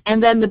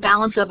 and then the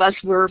balance of us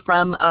were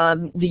from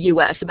the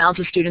U.S. The balance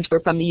of students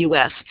were from the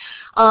U.S.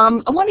 I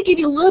want to give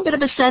you a little bit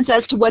of a sense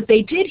as to what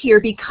they did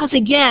here, because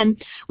again,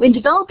 when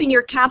developing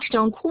your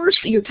capstone course,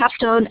 your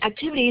capstone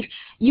activities,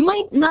 you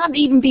might not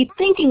even be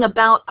thinking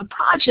about a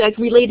project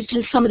related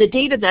to some of the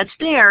data that's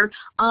there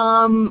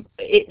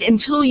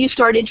until you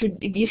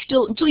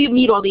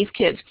meet all these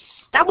kids.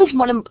 That was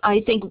one of, I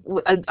think,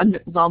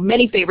 well,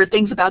 many favorite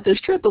things about this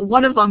trip, but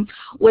one of them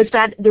was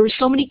that there were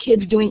so many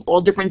kids doing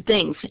all different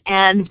things.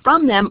 And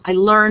from them, I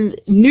learned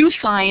new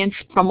science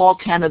from all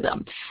 10 of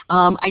them.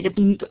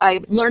 I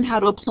learned how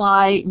to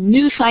apply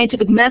new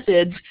scientific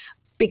methods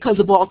because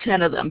of all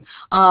 10 of them.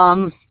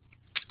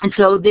 And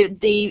so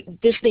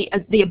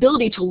the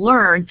ability to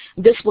learn,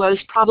 this was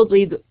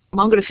probably,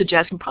 I'm going to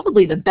suggest,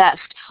 probably the best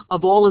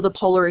of all of the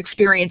polar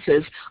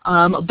experiences.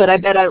 But I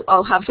bet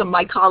I'll have some of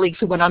my colleagues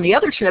who went on the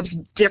other trips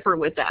differ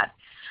with that.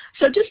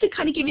 So just to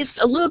kind of give you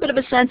a little bit of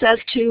a sense as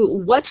to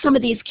what some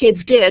of these kids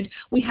did,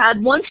 we had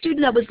one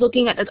student that was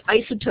looking at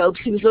isotopes.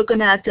 He was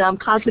looking at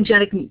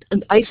cosmogenic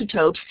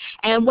isotopes,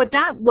 and what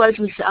that was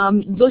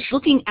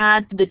looking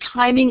at the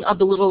timing of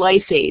the Little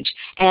Ice Age.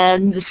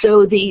 And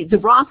so the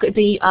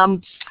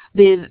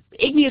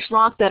igneous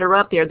rock that are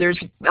up there, there's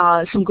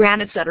some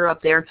granites that are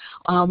up there.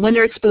 When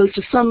they're exposed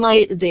to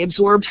sunlight, they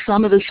absorb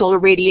some of the solar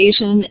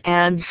radiation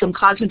and some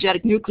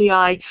cosmogenic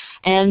nuclei,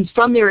 and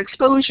from their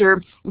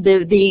exposure,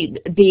 the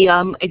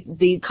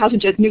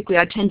cosmogenic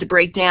nuclei tend to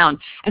break down.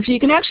 And so you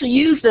can actually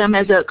use them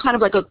as a kind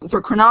of like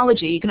for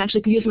chronology. You can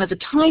actually use them as a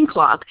time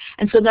clock,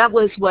 and so that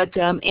was what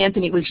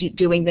Anthony was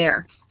doing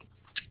there.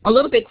 A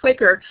little bit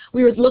quicker,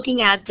 we were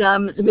looking at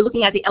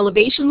the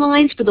elevation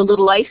lines for the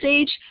Little Ice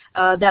Age,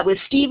 That was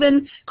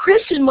Stephen.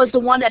 Kristen was the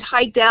one that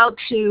hiked out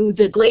to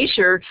the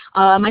glacier.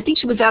 I think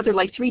she was out there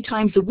like 3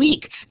 times a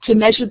week to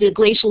measure the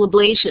glacial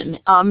ablation.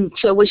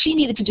 So what she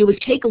needed to do was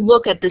take a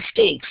look at the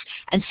stakes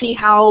and see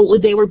how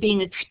they were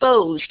being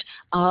exposed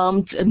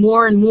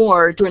more and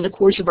more during the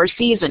course of our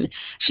season.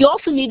 She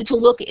also needed to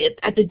look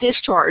at the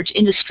discharge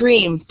in the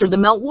stream for the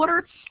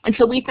meltwater, and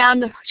so we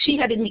found she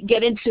had to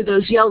get into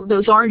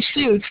those orange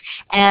suits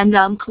and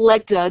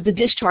collect the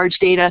discharge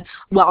data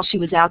while she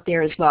was out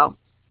there as well.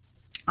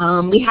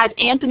 We had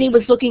Anthony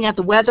was looking at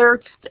the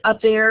weather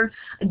up there.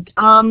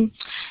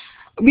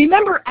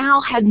 Remember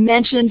Al had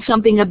mentioned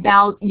something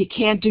about you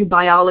can't do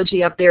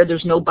biology up there,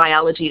 there's no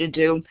biology to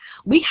do.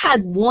 We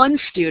had one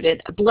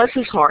student, bless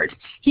his heart,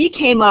 he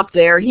came up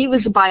there, he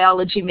was a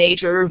biology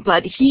major,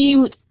 but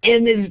he,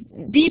 in his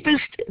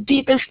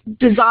deepest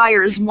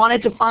desires,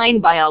 wanted to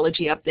find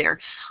biology up there.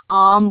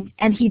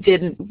 And he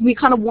didn't. We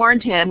kind of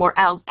warned him, or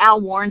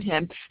Al warned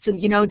him, said,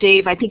 you know,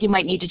 Dave, I think you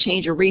might need to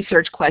change your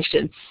research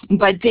question.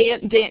 But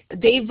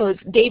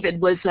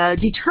David was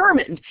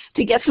determined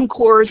to get some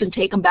cores and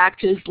take them back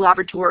to his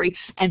laboratory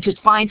and to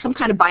find some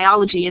kind of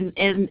biology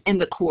in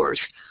the cores.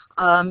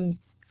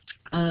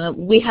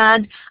 We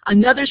had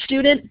another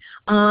student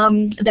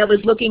that was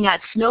looking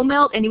at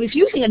snowmelt, and he was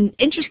using an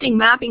interesting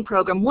mapping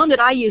program, one that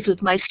I use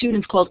with my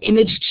students called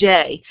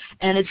ImageJ.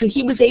 And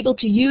he was able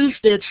to use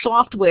the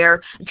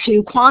software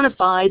to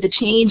quantify the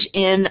change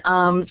in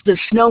the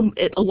snow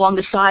along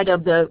the side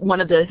of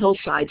one of the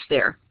hillsides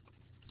there.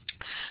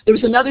 There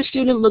was another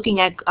student looking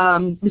at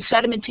the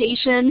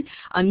sedimentation,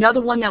 another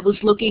one that was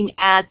looking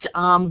at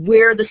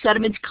where the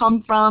sediments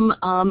come from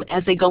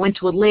as they go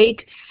into a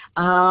lake.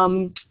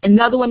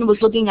 Another one was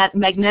looking at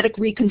magnetic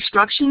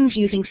reconstructions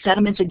using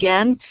sediments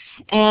again,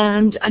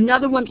 and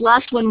another one,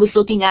 last one, was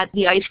looking at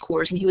the ice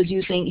cores, and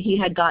he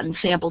had gotten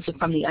samples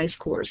from the ice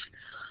cores.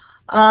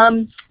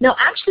 Now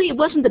actually it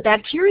wasn't the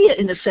bacteria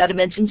in the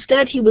sediments,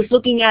 instead he was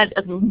looking at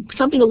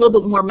something a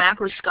little bit more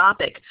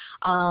macroscopic,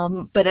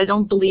 but I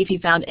don't believe he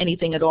found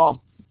anything at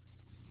all.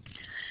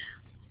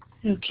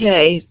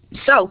 Okay,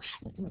 so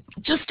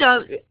just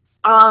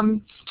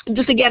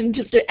again,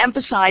 just to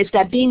emphasize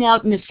that being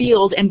out in the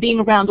field and being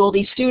around all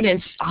these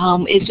students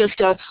is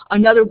just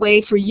another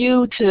way for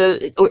you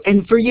to,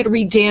 and for you to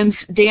read Dan's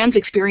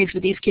experience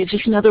with these kids,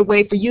 just another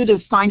way for you to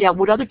find out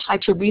what other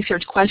types of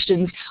research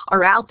questions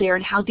are out there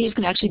and how these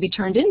can actually be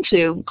turned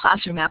into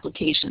classroom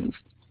applications.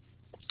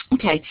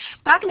 Okay,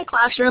 back in the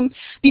classroom,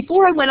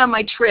 before I went on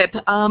my trip,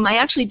 I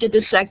actually did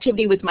this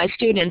activity with my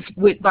students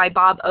by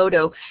Bob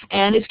Odo,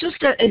 and it's just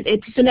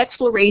it's an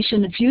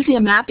exploration. It's using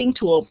a mapping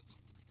tool.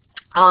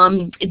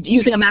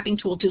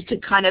 Just to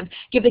kind of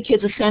give the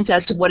kids a sense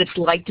as to what it's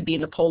like to be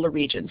in the polar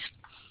regions.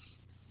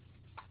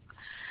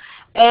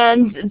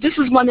 And this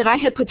is one that I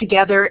had put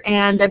together,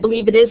 and I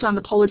believe it is on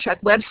the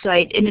PolarTREC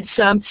website, and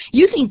it's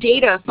using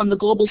data from the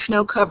Global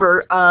Snow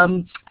Cover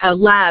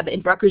lab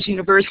in Rutgers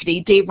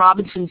University, Dave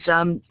Robinson's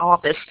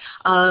office,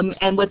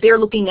 and what they're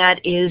looking at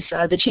is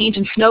the change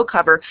in snow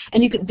cover.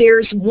 And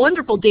there's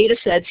wonderful data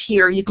sets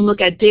here. You can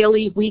look at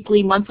daily,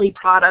 weekly, monthly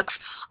products,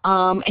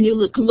 and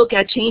you can look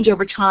at change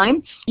over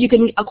time. You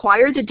can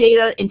acquire the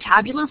data in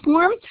tabular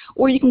form,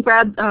 or you can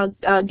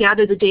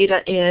gather the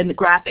data in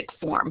graphic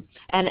form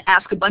and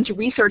ask a bunch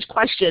of research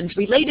questions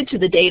related to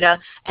the data,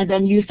 and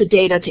then use the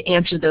data to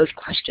answer those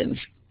questions.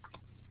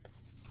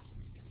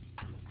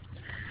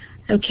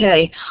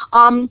 Okay,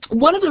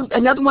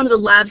 another one of the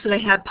labs that I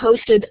have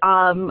posted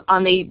on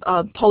the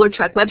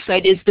PolarTREC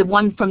website is the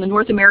one from the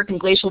North American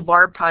Glacial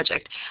Varve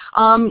Project.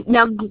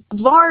 Now,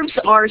 varves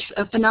are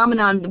a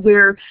phenomenon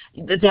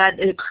that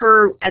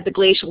occur at the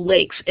glacial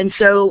lakes, and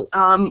so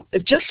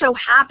it just so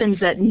happens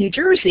that in New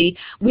Jersey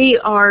we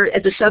are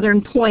at the southern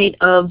point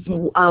of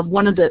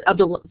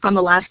from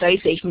the last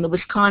ice age, from the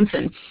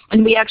Wisconsin,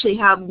 and we actually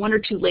have 1 or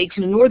 2 lakes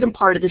in the northern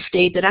part of the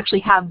state that actually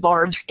have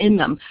varves in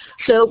them.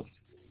 So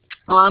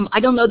I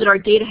don't know that our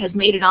data has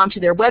made it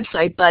onto their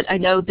website, but I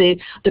know the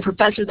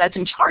professor that's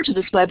in charge of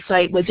this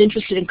website was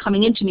interested in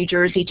coming into New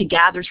Jersey to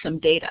gather some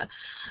data.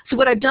 So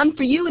what I've done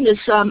for you in this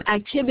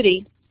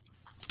activity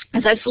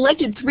is I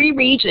selected 3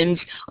 regions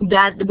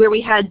where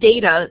we had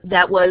data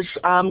that was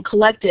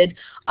collected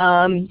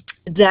for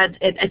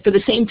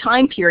the same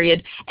time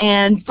period,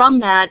 and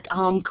from that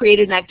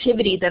created an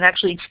activity that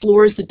actually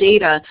explores the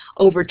data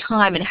over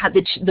time and had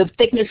the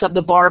thickness of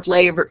the varve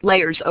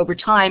layers over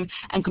time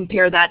and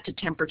compare that to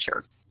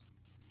temperature.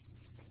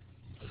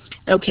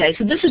 Okay,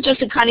 so this is just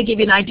to kind of give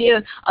you an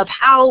idea of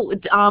how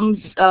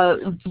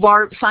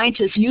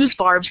scientists use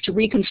varves to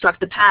reconstruct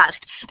the past.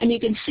 And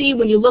you can see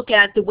when you look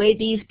at the way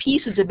these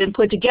pieces have been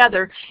put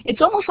together,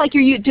 it's almost like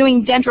you're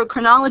doing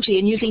dendrochronology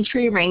and using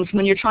tree rings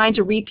when you're trying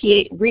to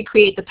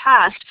recreate the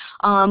past.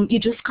 You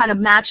just kind of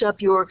match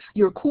up your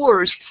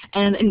cores,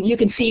 and you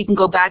can see you can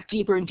go back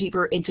deeper and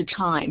deeper into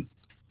time.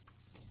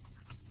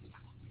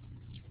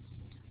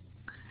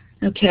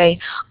 Okay,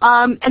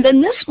 and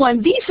then this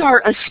one, these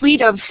are a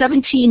suite of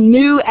 17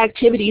 new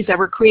activities that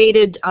were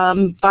created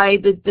by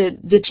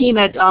the team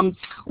at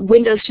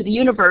Windows to the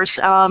Universe,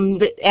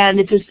 and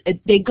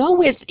they go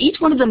with, each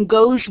one of them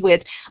goes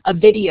with a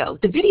video.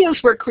 The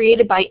videos were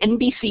created by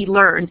NBC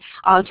Learn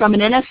from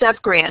an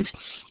NSF grant.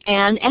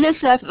 And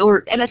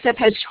NSF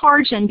has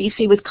charged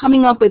NBC with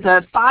coming up with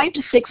a 5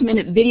 to 6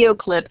 minute video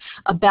clip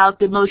about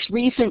the most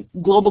recent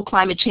global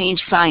climate change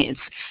science.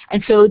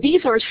 And so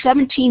these are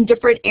 17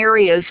 different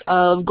areas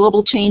of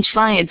global change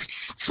science.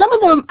 Some of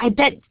them I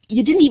bet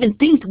you didn't even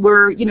think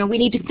were, we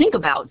need to think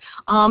about.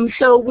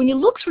 So when you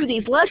look through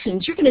these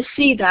lessons, you're going to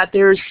see that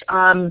there's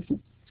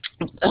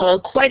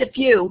quite a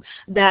few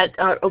that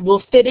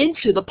will fit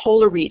into the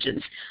polar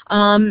regions.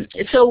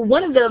 So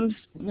one of them,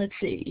 let's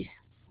see,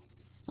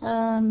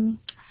 I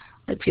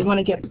want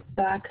to get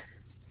back.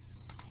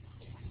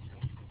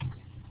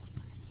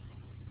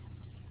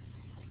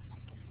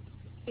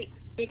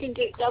 You can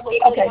do double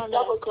click on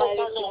the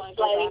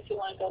slide if you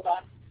want to go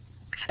back.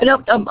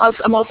 No,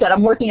 I'm all set.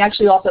 I'm working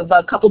actually off of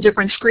a couple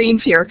different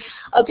screens here.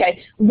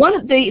 Okay, one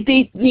of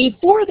the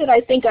four that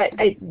I think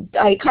I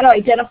kind of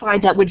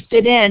identified that would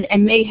fit in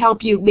and may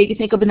help you maybe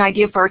think of an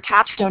idea for a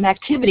capstone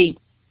activity.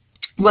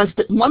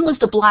 One was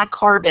the black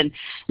carbon,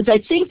 because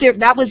I think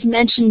that was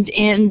mentioned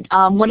in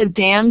one of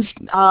Dan's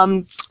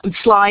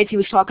slides. He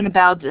was talking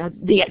about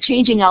the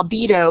changing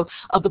albedo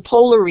of the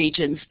polar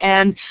regions.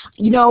 And,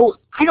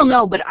 I don't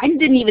know, but I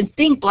didn't even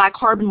think black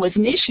carbon was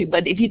an issue.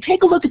 But if you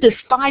take a look at this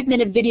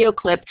 5-minute video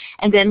clip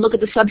and then look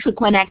at the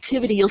subsequent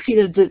activity, you'll see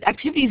that the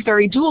activity is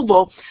very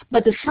doable,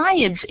 but the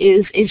science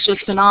is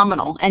just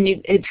phenomenal. And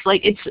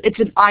it's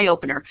an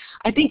eye-opener.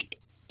 I think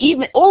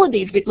even all of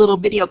these little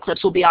video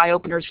clips will be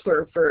eye-openers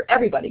for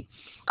everybody.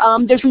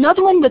 There's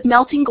another one with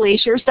melting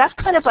glaciers. That's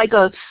kind of like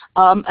a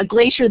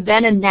glacier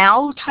then and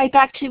now type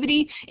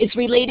activity. It's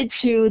related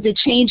to the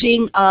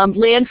changing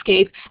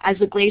landscape as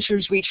the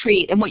glaciers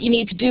retreat. And what you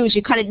need to do is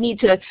you kind of need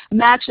to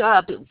match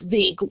up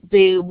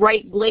the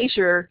right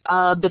glacier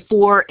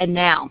before and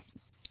now.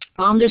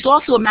 There's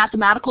also a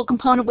mathematical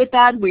component with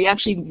that where you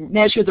actually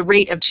measure the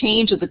rate of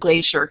change of the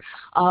glacier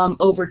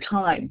over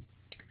time.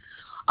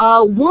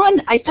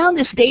 I found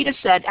this data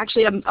set,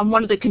 actually I'm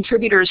one of the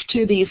contributors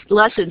to these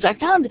lessons. I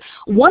found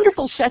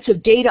wonderful sets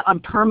of data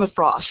on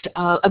permafrost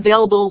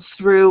available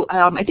through,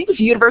 I think it was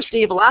the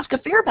University of Alaska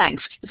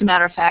Fairbanks, as a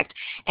matter of fact.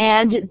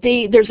 And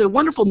there's a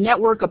wonderful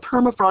network of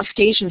permafrost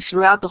stations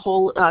throughout the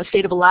whole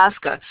state of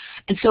Alaska.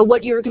 And so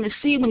what you're going to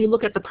see when you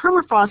look at the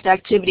permafrost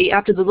activity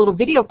after the little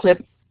video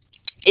clip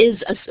is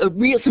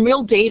some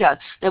real data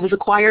that was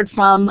acquired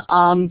from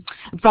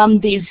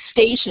these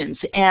stations.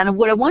 And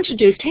what I want you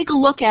to do is take a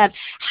look at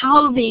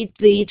how the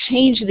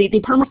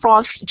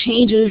permafrost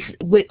changes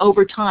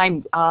over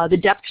time, the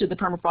depth of the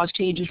permafrost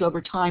changes over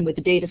time with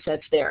the data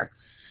sets there.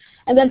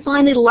 And then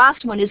finally, the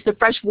last one is the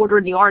fresh water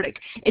in the Arctic.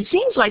 It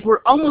seems like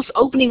we're almost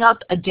opening up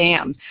a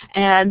dam,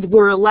 and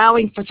we're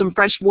allowing for some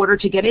fresh water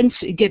to get out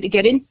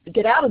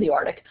of the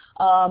Arctic,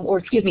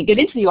 get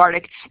into the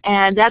Arctic,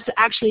 and that's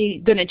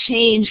actually going to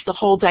change the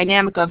whole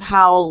dynamic of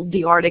how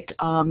the Arctic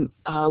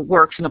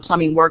works and the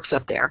plumbing works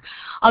up there.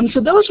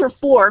 So those were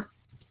four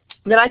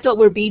that I thought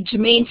would be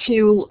germane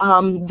to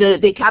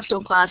the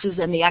capstone classes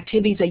and the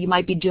activities that you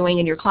might be doing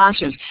in your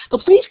classrooms. But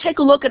please take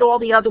a look at all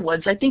the other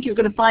ones. I think you're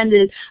going to find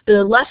that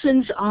the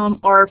lessons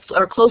are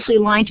closely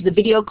aligned to the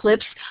video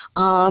clips.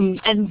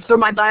 And for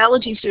my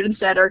biology students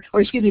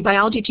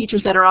biology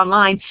teachers that are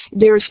online,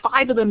 there's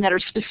 5 of them that are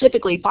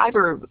specifically 5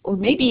 or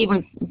maybe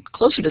even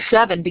closer to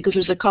 7, because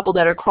there's a couple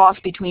that are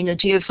crossed between the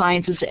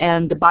geosciences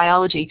and the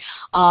biology.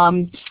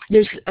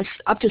 There's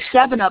up to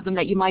 7 of them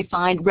that you might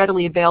find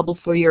readily available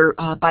for your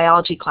biology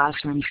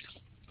classrooms.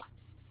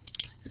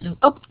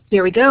 Oh,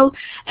 there we go.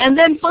 And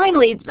then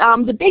finally,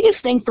 the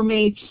biggest thing for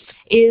me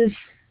is,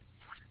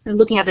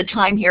 looking at the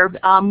time here,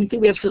 I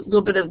think we have a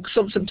little bit of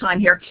some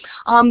time here.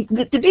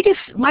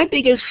 My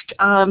biggest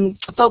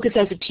focus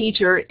as a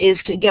teacher is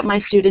to get my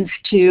students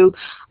to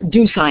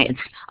do science.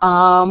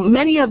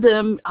 Many of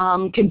them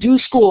can do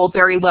school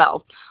very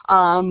well.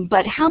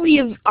 But how many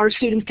of our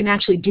students can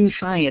actually do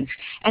science?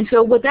 And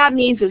so what that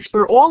means is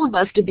for all of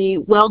us to be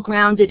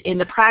well-grounded in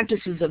the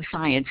practices of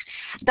science.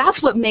 That's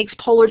what makes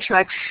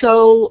PolarTREC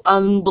so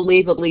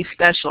unbelievably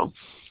special.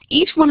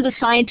 Each one of the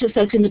scientists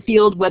that's in the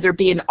field, whether it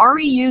be an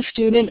REU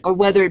student or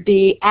whether it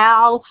be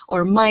Al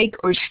or Mike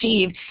or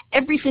Steve,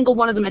 every single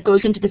one of them that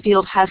goes into the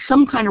field has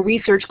some kind of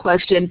research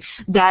question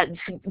that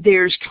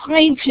they're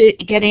trying to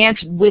get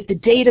answered with the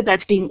data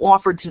that's being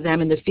offered to them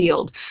in the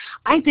field.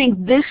 I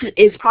think this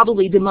is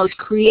probably the most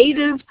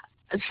creative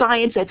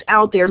science that's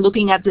out there,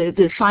 looking at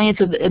the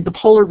science of the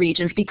polar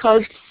regions,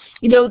 because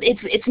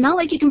it's not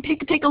like you can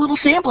take a little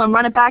sample and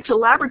run it back to the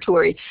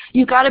laboratory.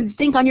 You've got to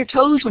think on your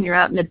toes when you're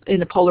out in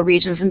the polar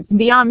regions. And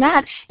beyond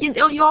that,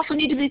 you also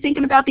need to be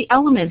thinking about the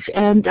elements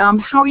and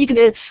how are you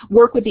going to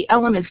work with the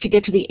elements to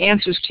get to the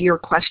answers to your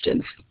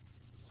questions.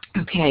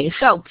 Okay,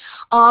 so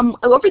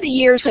over the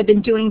years I've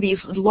been doing these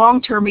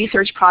long-term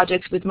research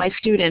projects with my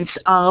students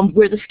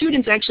where the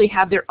students actually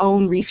have their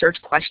own research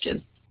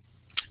questions.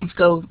 Let's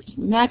go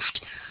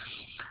next.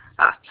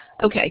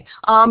 Okay,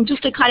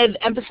 just to kind of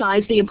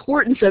emphasize the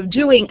importance of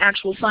doing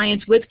actual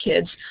science with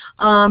kids,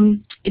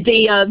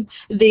 the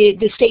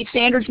state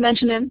standards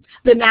mention it,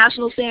 the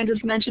national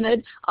standards mention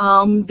it,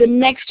 the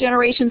next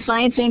generation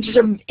science standards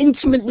are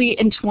intimately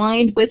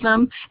entwined with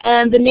them,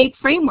 and the NAEP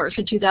frameworks,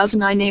 the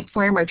 2009 NAEP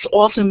frameworks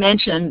also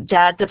mention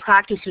that the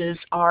practices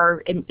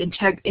are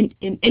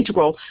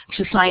integral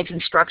to science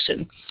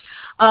instruction.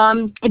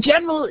 In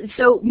general,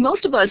 so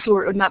most of us,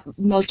 or not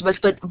most of us,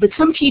 but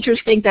some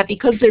teachers think that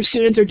because their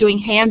students are doing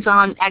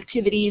hands-on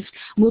activities,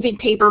 moving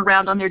paper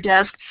around on their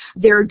desk,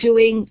 they're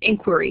doing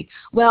inquiry.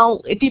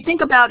 Well, if you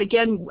think about,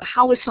 again,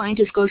 how a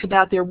scientist goes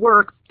about their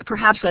work,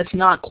 perhaps that's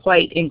not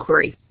quite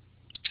inquiry.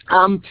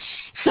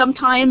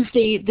 Sometimes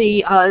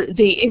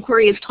the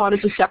inquiry is taught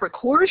as a separate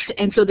course,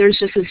 and so there's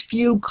just this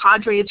few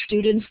cadre of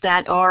students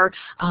that are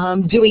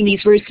doing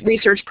these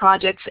research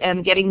projects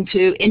and getting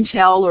to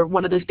Intel or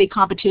one of those big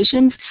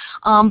competitions.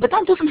 But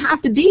that doesn't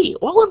have to be.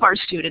 All of our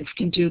students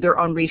can do their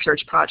own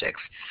research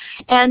projects.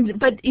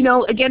 But you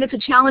know, again, it's a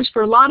challenge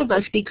for a lot of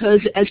us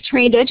because as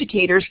trained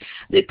educators,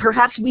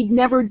 perhaps we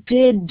never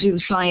did do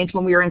science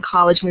when we were in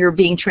college when we were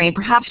being trained.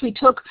 Perhaps we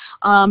took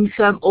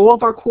all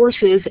of our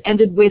courses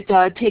ended with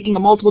taking a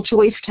multiple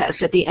choice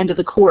test at the end of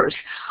the course.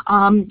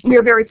 We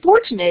are very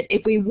fortunate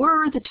if we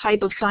were the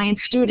type of science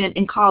student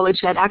in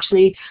college that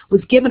actually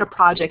was given a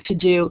project to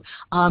do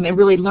and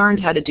really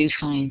learned how to do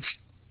science.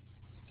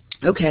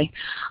 Okay.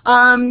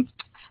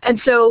 And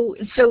so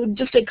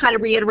just to kind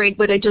of reiterate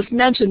what I just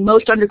mentioned,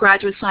 most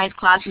undergraduate science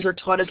classes are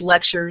taught as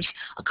lectures.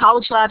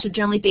 College labs are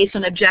generally based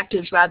on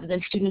objectives rather than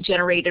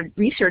student-generated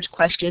research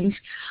questions.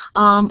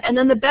 And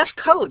then the best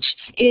coach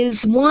is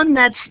one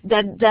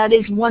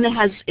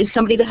is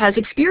somebody that has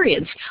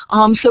experience.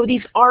 So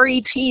these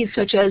RETs,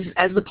 such as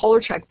the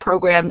PolarTREC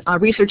program,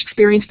 Research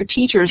Experience for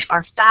Teachers,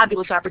 are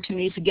fabulous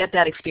opportunities to get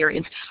that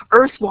experience.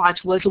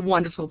 Earthwatch was a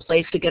wonderful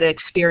place to get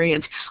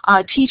experience.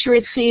 Teacher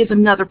at Sea is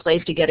another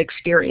place to get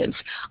experience.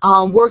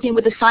 Working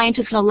with a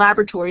scientist in a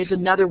laboratory is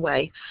another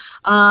way.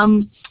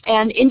 And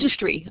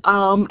industry,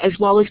 as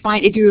well as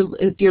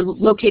if you're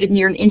located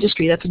near an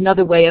industry, that's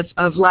another way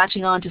of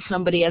latching on to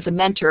somebody as a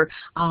mentor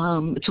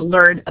to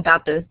learn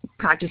about the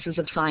practices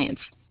of science.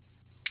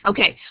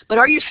 Okay, but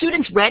are your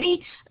students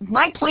ready?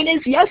 My point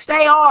is, yes,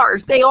 they are.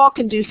 They all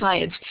can do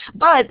science,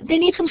 but they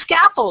need some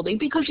scaffolding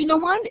because you know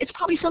what? It's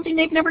probably something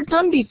they've never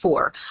done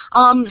before.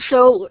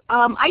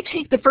 I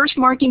take the first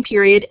marking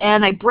period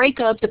and I break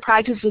up the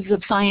practices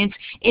of science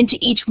into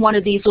each one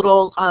of these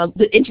little,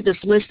 into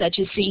this list that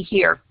you see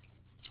here.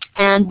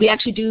 And we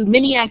actually do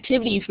mini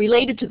activities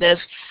related to this,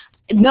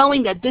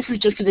 knowing that this is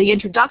just the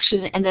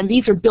introduction, and then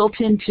these are built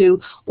into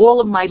all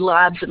of my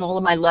labs and all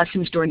of my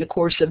lessons during the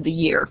course of the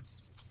year.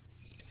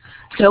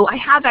 So I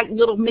have that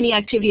little mini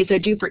activities I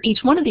do for each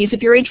one of these.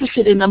 If you're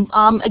interested in them,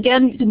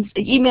 again, you can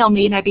email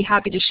me and I'd be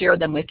happy to share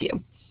them with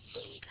you.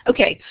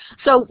 Okay,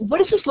 so what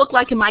does this look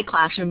like in my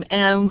classroom,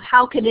 and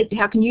how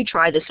can you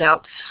try this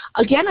out?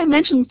 Again, I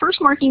mentioned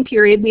first marking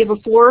period. We have a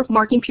 4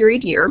 marking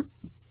period year.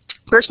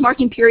 First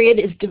marking period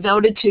is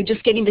devoted to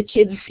just getting the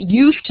kids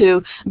used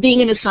to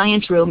being in a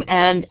science room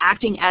and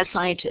acting as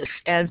scientists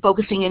and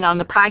focusing in on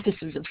the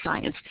practices of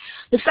science.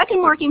 The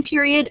second marking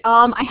period,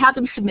 I have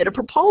them submit a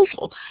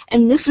proposal,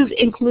 and this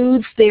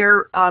includes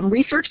their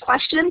research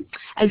question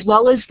as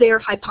well as their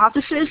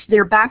hypothesis,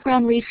 their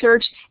background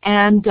research,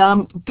 and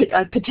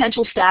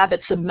potential stab at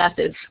some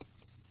methods.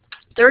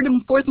 Third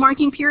and fourth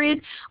marking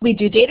period, we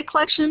do data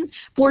collection.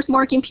 Fourth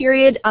marking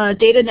period,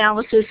 data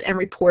analysis and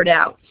report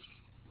out.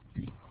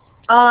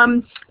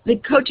 The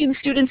coaching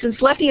students in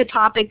selecting a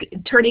topic,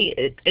 one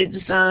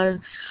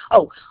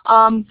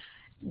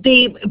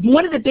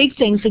of the big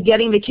things of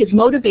getting the kids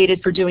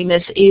motivated for doing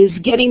this is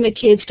getting the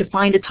kids to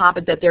find a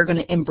topic that they're going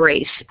to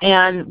embrace.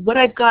 And what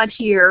I've got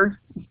here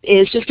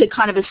is just a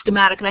kind of a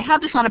schematic, and I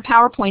have this on a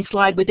PowerPoint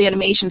slide with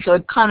animation, so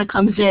it kind of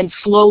comes in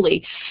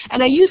slowly.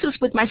 And I use this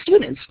with my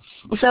students.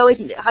 So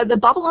the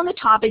bubble on the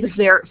topic is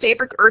their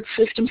favorite Earth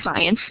system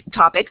science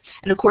topic,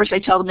 and of course I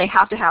tell them they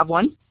have to have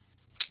one.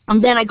 And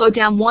then I go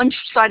down one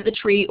side of the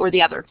tree or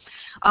the other.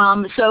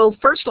 So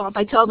first off,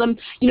 I tell them,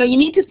 you know, you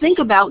need to think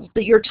about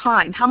your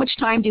time. How much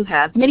time do you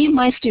have? Many of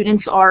my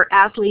students are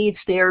athletes.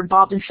 They're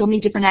involved in so many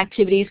different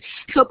activities.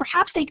 So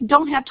perhaps they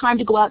don't have time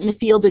to go out in the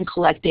field and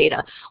collect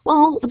data.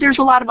 Well, there's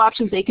a lot of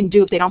options they can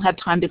do if they don't have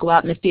time to go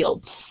out in the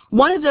field.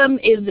 One of them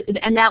is,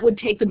 and that would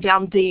take them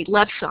down the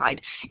left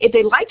side. If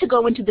they like to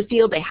go into the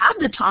field, they have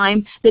the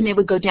time, then they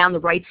would go down the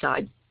right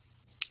side.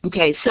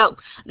 Okay, so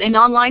an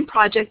online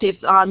project, if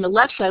on the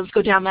left side, let's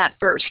go down that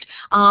first.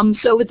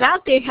 So with that,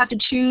 they have to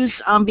choose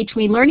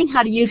between learning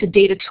how to use a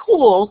data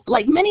tool,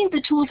 like many of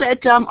the tools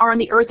that are in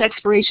the Earth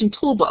Exploration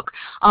Toolbook.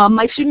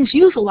 My students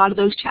use a lot of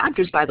those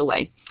chapters, by the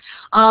way.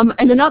 And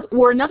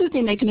another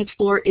thing they can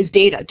explore is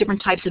data,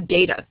 different types of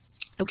data.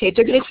 Okay, if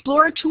they're going to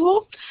explore a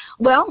tool,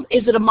 well,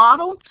 is it a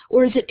model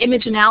or is it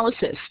image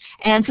analysis?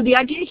 And so the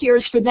idea here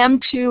is for them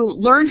to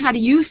learn how to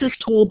use this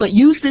tool, but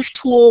use this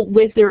tool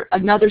with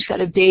another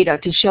set of data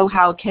to show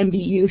how it can be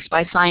used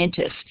by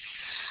scientists.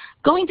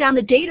 Going down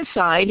the data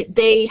side,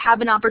 they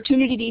have an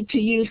opportunity to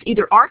use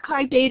either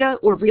archive data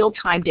or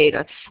real-time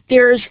data.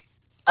 There's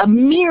a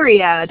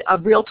myriad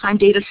of real-time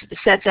data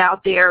sets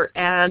out there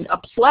and a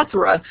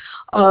plethora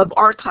of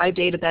archive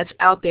data that's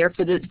out there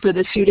for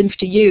the students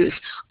to use.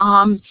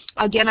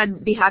 Again,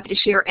 I'd be happy to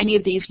share any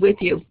of these with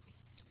you.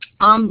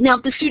 Now,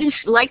 if the students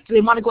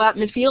they want to go out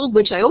in the field,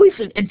 which I always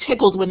am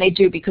tickled when they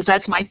do because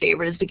that's my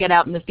favorite, is to get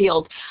out in the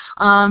field.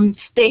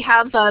 They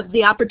have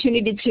the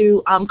opportunity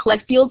to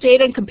collect field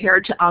data and compare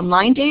it to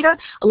online data.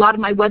 A lot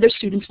of my weather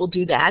students will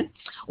do that.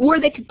 Or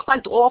they can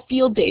collect all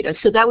field data.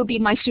 So that would be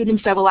my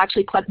students that will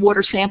actually collect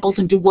water samples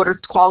and do water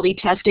quality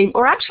testing,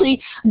 or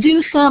actually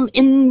do some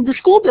in the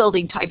school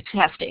building type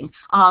testing.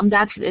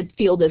 That's a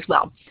field as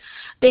well.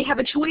 They have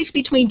a choice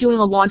between doing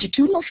a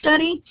longitudinal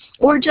study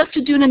or just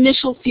to do an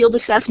initial field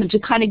assessment to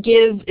kind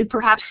of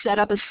perhaps set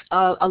up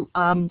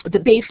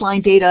the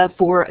baseline data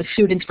for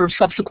students for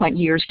subsequent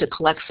years to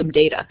collect some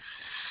data.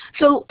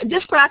 So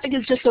this graphic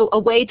is just a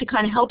way to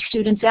kind of help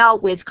students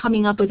out with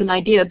coming up with an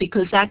idea,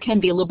 because that can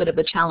be a little bit of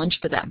a challenge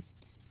for them.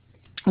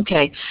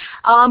 Okay,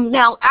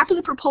 now after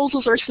the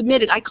proposals are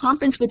submitted, I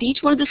conference with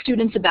each one of the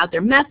students about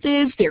their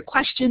methods, their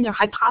question, their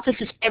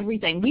hypothesis,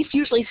 everything. We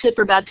usually sit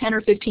for about 10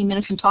 or 15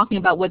 minutes and talking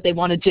about what they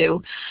want to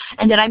do.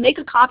 And then I make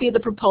a copy of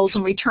the proposal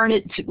and return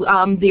it to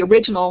the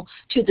original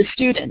to the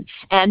student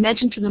and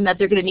mention to them that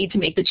they're going to need to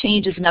make the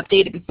changes and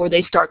update it before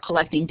they start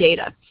collecting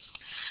data.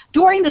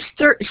 During the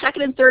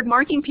second and third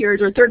marking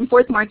periods, or third and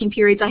fourth marking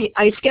periods,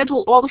 I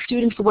schedule all the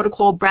students for what are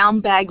called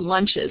brown bag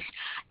lunches.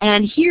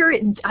 And here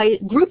I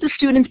group the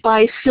students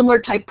by similar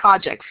type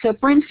projects. So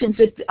for instance,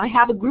 if I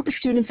have a group of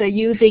students that are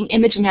using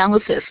image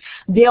analysis,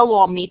 they'll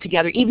all meet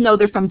together, even though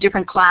they're from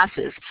different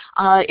classes.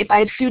 If I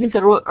have students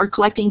that are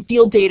collecting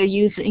field data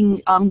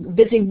using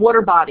visiting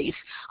water bodies,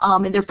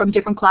 and they're from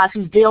different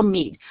classes, they'll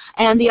meet.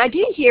 And the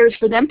idea here is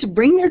for them to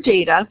bring their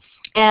data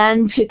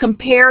and to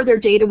compare their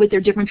data with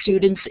their different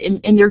students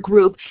in their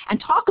group and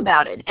talk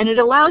about it. And it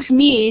allows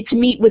me to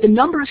meet with a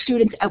number of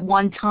students at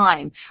one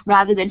time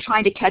rather than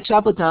trying to catch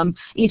up with them,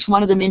 each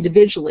one of them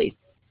individually.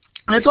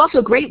 And it's also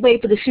a great way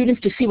for the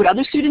students to see what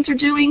other students are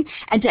doing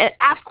and to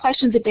ask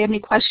questions if they have any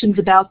questions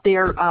about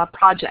their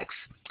projects.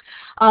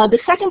 The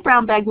second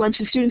brown bag lunch,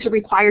 the students are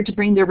required to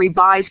bring their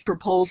revised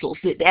proposals.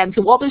 And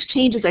so all those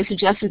changes I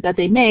suggested that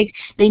they make,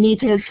 they need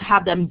to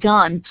have them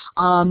done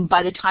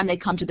by the time they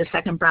come to the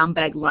second brown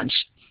bag lunch.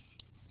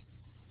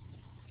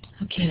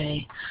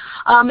 Okay.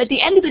 At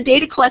the end of the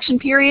data collection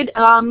period,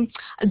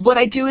 what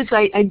I do is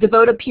I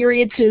devote a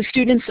period to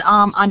students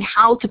on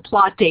how to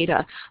plot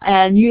data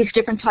and use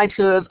different types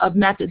of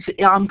methods.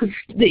 Because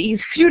the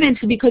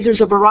students, because there's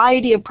a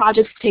variety of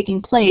projects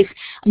taking place,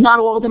 not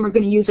all of them are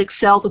going to use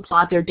Excel to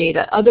plot their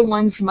data. Other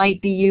ones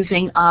might be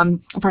using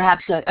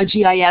perhaps a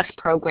GIS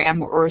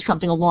program or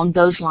something along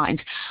those lines.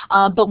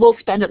 But we'll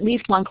spend at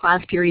least one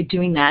class period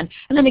doing that,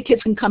 and then the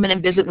kids can come in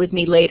and visit with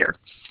me later.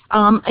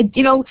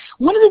 You know,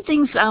 one of the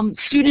things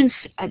students,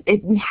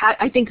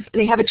 I think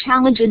they have a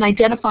challenge in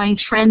identifying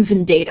trends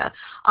in data.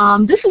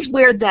 This is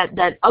where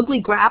that ugly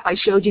graph I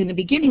showed you in the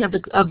beginning of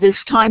this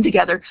time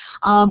together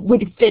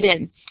would fit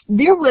in.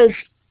 There was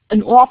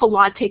an awful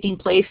lot taking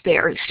place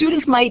there.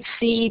 Students might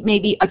see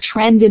maybe a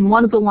trend in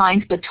one of the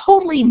lines, but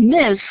totally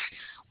miss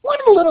one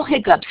of the little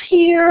hiccups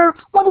here,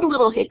 one of the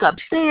little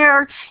hiccups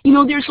there. You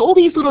know, there's all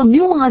these little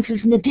nuances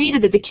in the data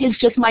that the kids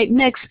just might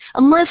mix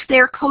unless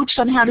they're coached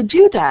on how to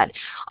do that.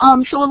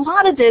 So a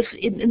lot of this,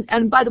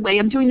 and by the way,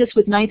 I'm doing this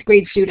with 9th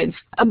grade students.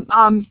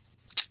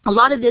 A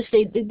lot of this,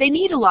 they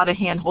need a lot of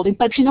hand-holding,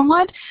 but you know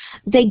what?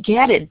 They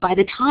get it. By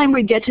the time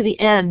we get to the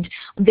end,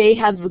 they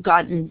have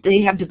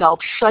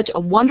developed such a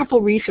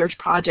wonderful research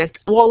project,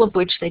 all of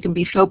which they can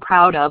be so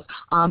proud of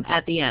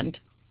at the end.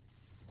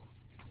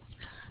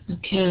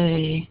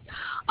 Okay.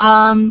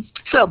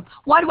 So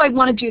why do I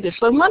want to do this?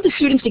 Well, I want the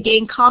students to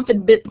gain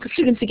confidence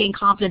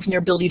in their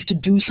abilities to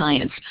do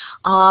science.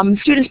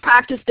 Students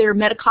practice their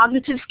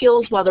metacognitive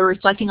skills while they're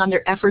reflecting on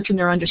their efforts and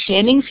their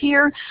understandings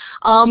here.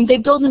 They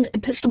build an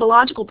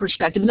epistemological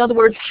perspective. In other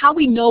words, how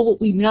we know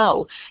what we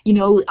know. You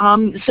know,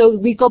 so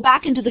we go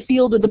back into the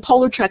field of the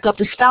PolarTREC up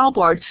to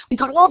Svalbard. We've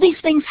got all these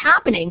things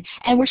happening,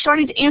 and we're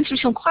starting to answer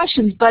some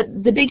questions.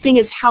 But the big thing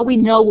is how do we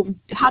know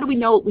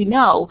what we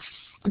know?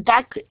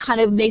 That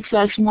kind of makes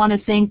us want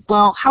to think,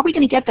 well, how are we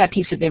going to get that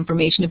piece of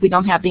information if we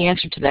don't have the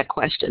answer to that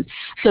question?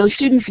 So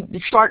students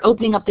start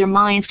opening up their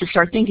minds to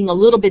start thinking a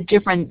little bit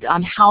different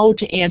on how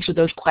to answer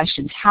those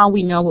questions, how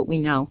we know what we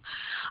know.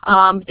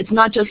 It's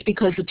not just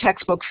because the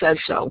textbook says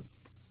so.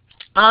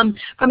 From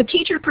a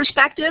teacher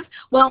perspective,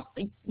 well,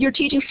 you're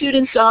teaching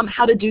students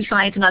how to do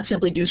science and not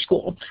simply do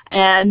school.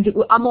 And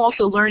I'm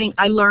also learning,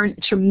 I learn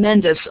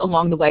tremendous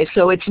along the way.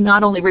 So it's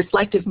not only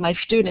reflective of my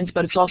students,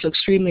 but it's also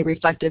extremely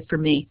reflective for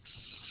me.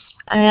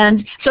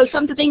 And so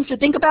some of the things to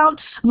think about: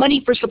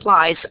 money for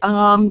supplies.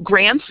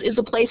 Grants is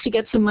a place to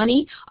get some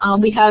money.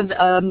 We have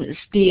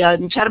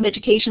the Chatham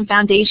Education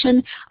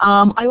Foundation.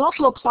 I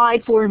also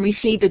applied for and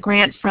received a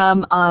grant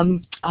from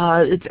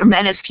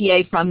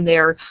NSTA from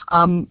their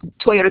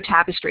Toyota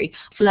Tapestry.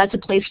 So that's a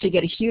place to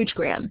get a huge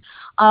grant.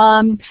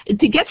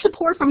 To get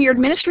support from your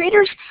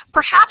administrators,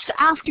 perhaps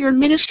ask your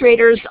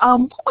administrators,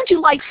 what would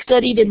you like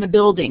studied in the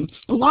building?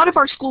 A lot of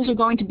our schools are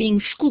going to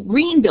be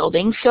green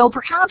buildings, so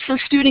perhaps a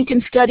student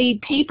can study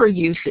paper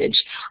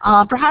usage.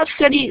 Perhaps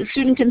a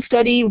student can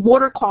study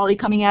water quality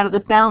coming out of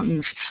the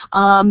fountains.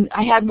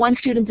 I had one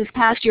student this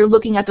past year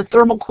looking at the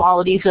thermal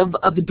qualities of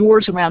the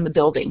doors around the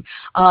building,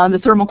 the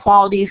thermal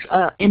qualities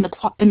in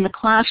the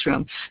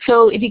classroom.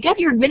 So if you get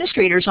your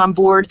administrators on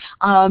board,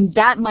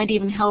 that might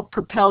even help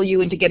propel you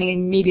into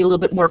getting maybe a little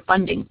bit more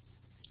funding.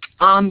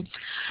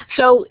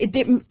 So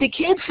the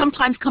kids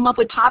sometimes come up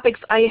with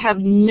topics I have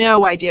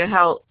no idea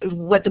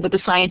what the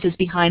science is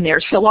behind there.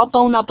 So I'll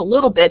bone up a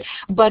little bit,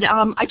 but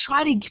I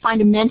try to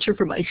find a mentor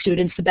for my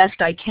students the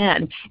best I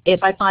can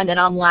if I find that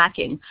I'm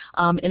lacking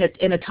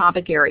in a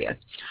topic area.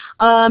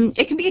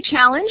 It can be a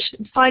challenge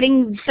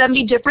finding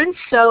 70 different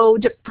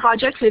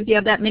projects if you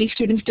have that many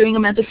students doing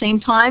them at the same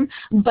time,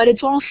 but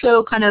it's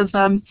also kind of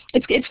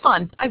it's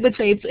fun. I would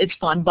say it's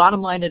fun.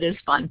 Bottom line, it is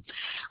fun.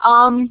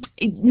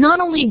 Not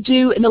only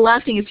and the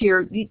last thing is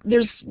here,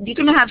 you're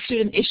going to have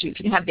student issues.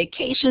 You can have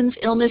vacations,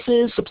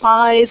 illnesses,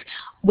 supplies,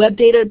 web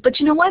data, but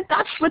you know what?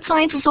 That's what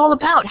science is all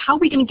about. How are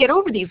we going to get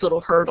over these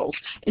little hurdles?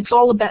 It's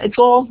all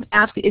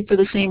asking for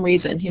the same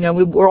reason. You know,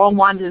 we're all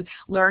wanting to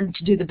learn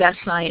to do the best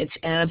science,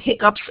 and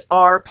hiccups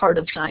are part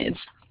of science.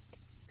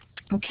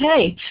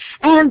 Okay,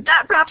 and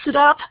that wraps it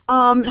up.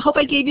 I hope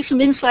I gave you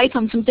some insights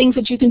on some things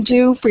that you can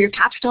do for your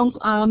capstone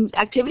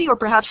activity, or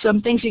perhaps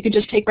some things you can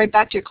just take right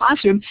back to your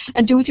classroom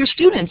and do with your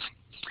students.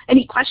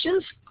 Any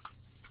questions?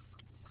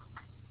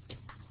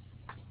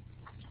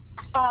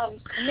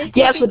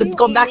 Yes,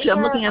 going back to,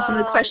 I'm looking at some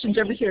of the questions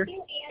over here.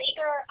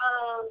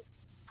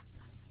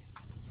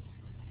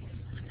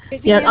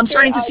 Yeah, I'm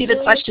starting to see the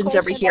questions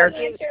over here.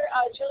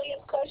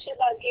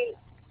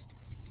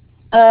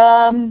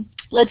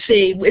 Let's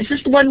see, is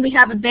this the one we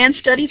have advanced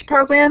studies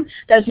program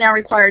that is now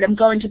required? I'm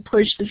going to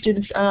push the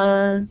students,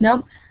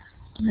 no?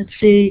 Let's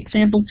see,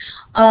 example.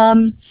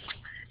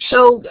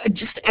 So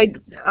just,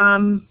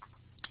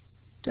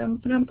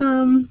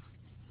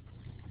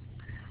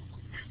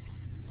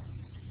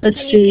 let's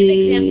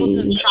see.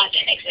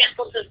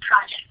 Examples of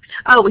projects.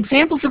 Oh,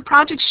 examples of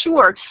projects,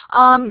 sure.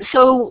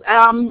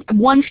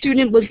 One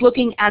student was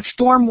looking at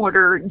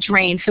stormwater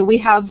drains. So we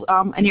have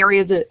an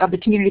area of the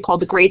community called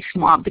the Great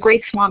Swamp. The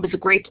Great Swamp is a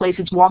great place.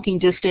 It's walking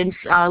distance.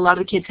 A lot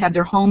of the kids have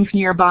their homes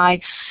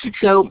nearby.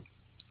 So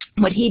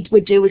what he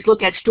would do is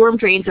look at storm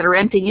drains that are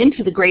emptying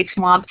into the Great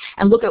Swamp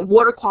and look at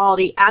water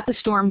quality at the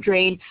storm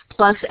drain,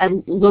 plus at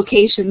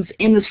locations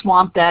in the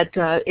swamp that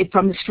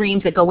from the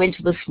streams that go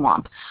into the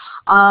swamp.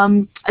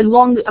 I'm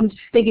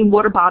just thinking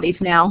water bodies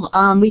now.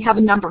 We have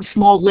a number of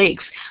small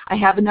lakes. I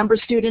have a number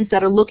of students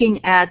that are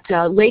looking at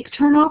lake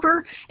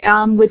turnover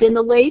within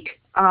the lake.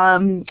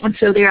 And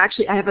so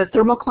I have a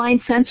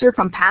thermocline sensor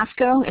from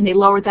Pasco, and they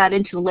lower that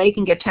into the lake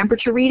and get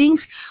temperature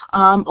readings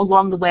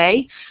along the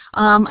way.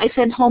 I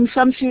send home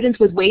some students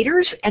with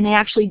waders, and they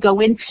actually go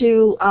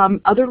into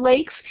other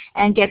lakes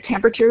and get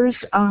temperatures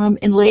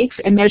in lakes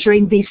and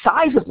measuring the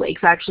size of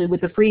lakes actually with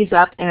the freeze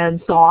up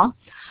and thaw.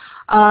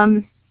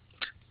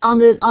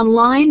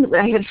 Online,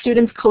 I have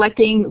students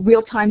collecting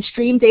real-time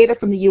stream data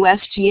from the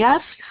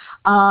USGS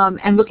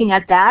and looking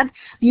at that.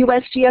 The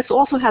USGS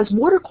also has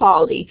water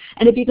quality,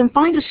 and if you can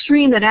find a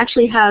stream that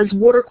actually has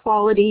water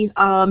quality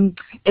along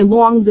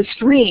the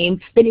stream,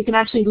 then you can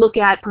actually look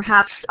at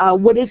perhaps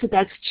what is it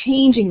that's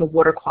changing the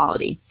water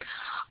quality.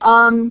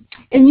 And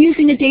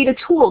using a data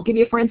tool, give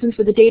you for instance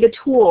with the data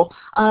tool,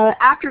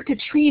 after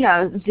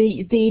Katrina,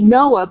 the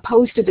NOAA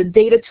posted a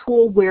data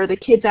tool where the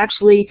kids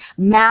actually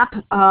map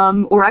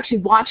or actually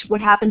watch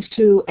what happens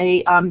to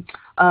a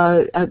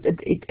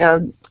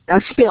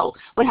spill.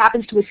 What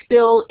happens to a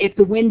spill if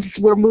the winds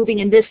were moving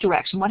in this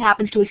direction? What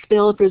happens to a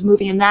spill if it was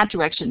moving in that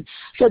direction?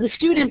 So the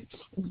student,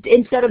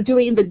 instead of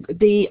doing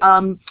the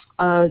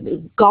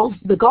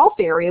Gulf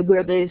area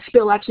where the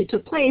spill actually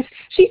took place,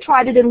 she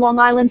tried it in Long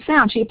Island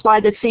Sound. She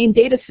applied that same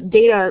data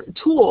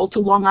tool to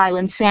Long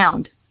Island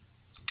Sound.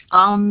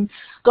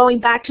 Going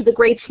back to the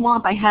Great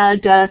Swamp, I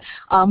had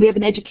we have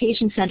an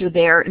education center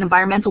there, an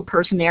environmental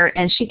person there,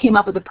 and she came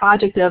up with a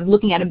project of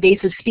looking at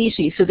invasive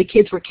species. So the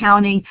kids were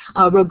counting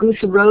Rosa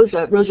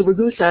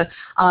rugosa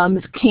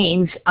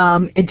canes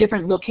in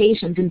different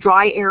locations, in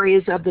dry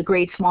areas of the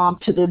Great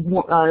Swamp to the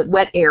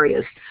wet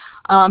areas.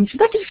 So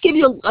that just gives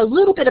you a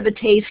little bit of a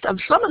taste of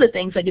some of the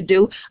things I could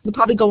do. We'll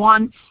probably go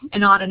on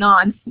and on and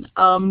on.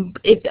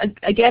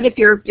 If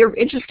you're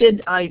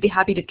interested, I'd be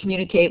happy to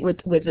communicate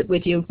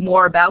with you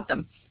more about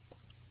them.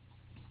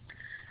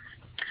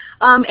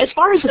 As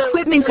far as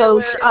equipment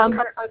goes, go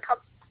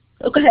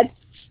ahead.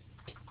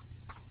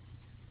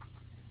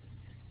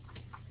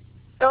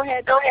 Go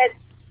ahead.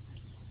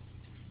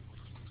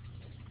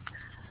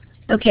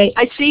 Okay,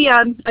 I see,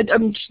 I'm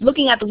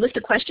looking at the list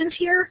of questions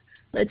here.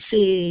 Let's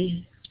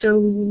see,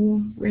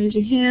 so raise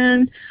your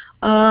hand.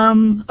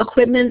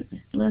 Equipment,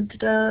 what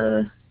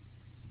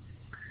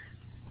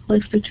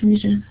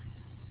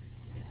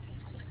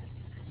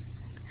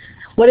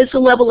is the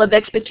level of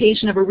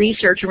expectation of a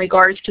researcher in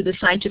regards to the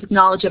scientific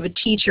knowledge of a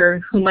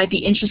teacher who might be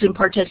interested in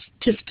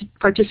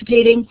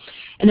participating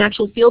in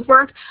actual field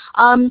work?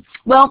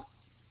 Well,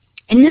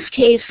 in this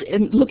case,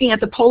 in looking at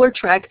the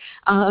PolarTREC,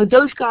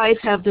 those guys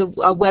have the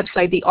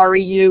website, the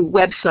REU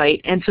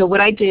website. And so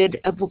what I did,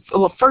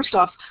 well, first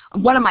off,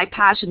 one of my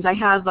passions, I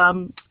have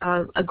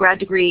a grad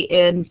degree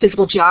in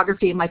physical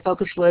geography, and my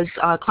focus was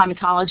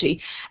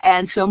climatology.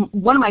 And so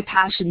one of my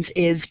passions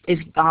is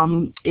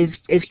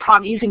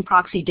using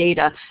proxy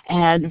data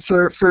and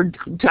to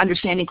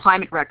understanding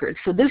climate records.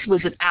 So this was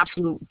an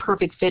absolute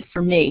perfect fit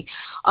for me.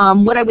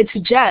 What I would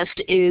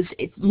suggest is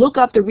look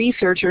up the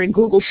researcher in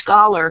Google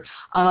Scholar,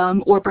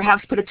 or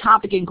perhaps put a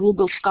topic in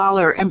Google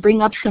Scholar and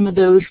bring up some of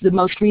the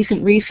most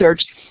recent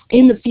research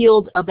in the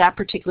field of that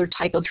particular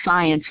type of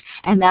science,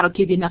 and that'll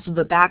give you enough of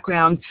a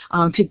background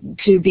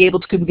to be able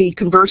to be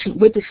conversant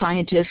with the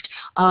scientist,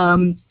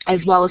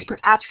 as well as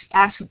perhaps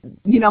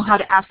know how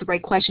to ask the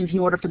right questions in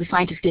order for the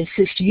scientist to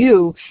assist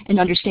you in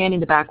understanding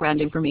the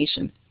background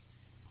information.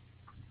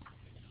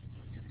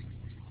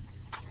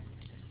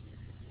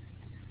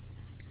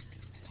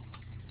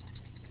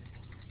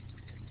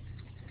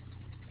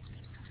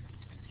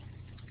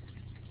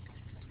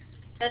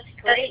 That's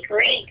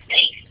great.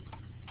 Thanks.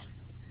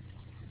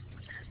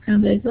 So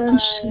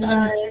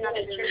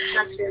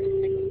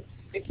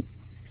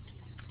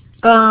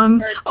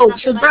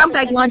brown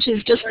bag lunch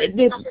is just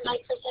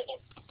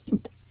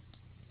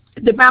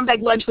the brown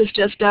bag lunch was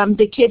just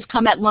the kids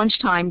come at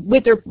lunchtime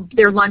with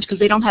their lunch because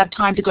they don't have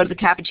time to go to the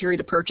cafeteria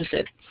to purchase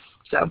it.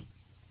 So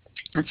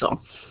that's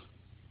all.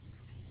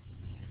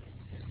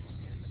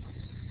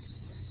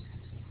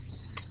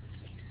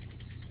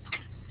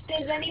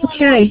 Does anyone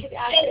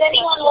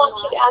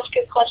want to ask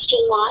a question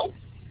live?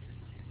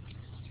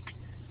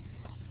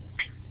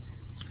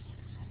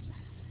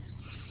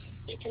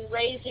 You can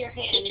raise your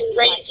hand.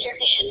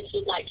 If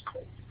you'd like to.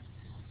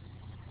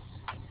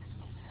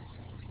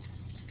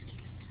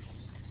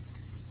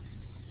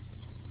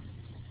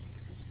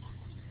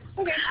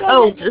 Okay,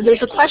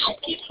 there's a question.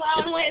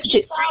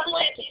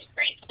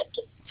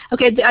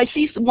 Okay, I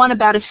see one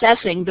about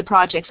assessing the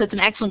projects. That's an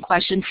excellent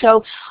question.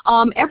 So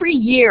every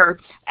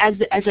year, as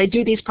I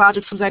do these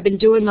projects, because I've been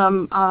doing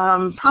them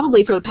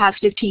probably for the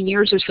past 15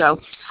 years or so,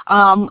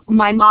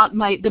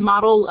 the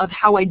model of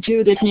how I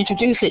do this and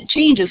introduce it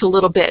changes a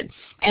little bit.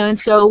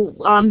 And so,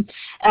 I'm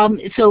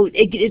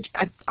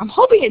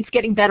hoping it's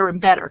getting better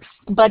and better.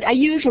 But I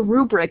use a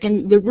rubric,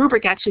 and the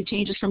rubric actually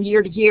changes from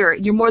year to year.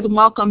 You're more than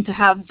welcome to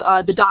have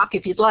the doc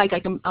if you'd like. I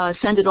can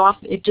send it off.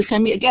 Just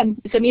send me an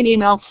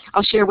email.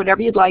 I'll share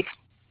whatever you'd like.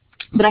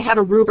 But I have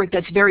a rubric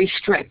that's very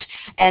strict,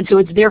 and so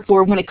it's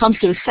therefore when it comes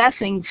to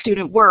assessing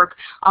student work,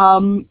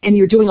 and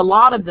you're doing a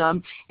lot of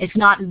them, it's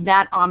not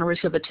that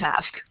onerous of a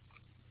task.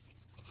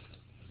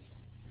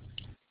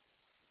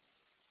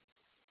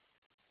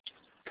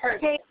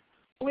 Perfect.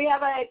 We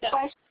have a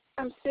question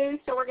from Sue,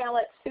 so we're going to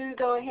let Sue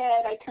go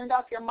ahead. I turned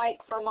off your mic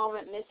for a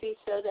moment, Missy,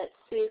 so that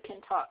Sue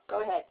can talk.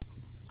 Go ahead.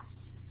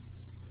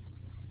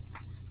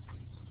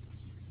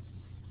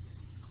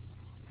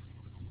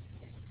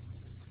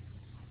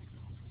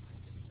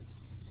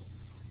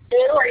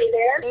 Sue, are you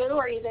there? Sue,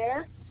 are you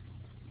there?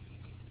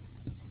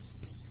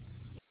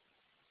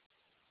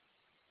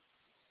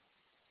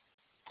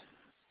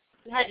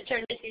 I had to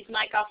turn Missy's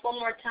mic off one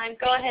more time.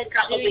 Go ahead,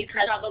 probably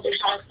press the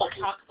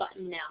talk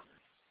button now.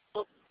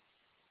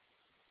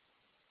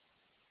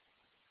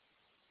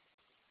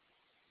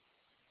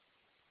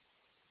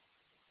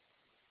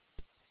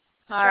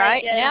 All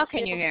right, now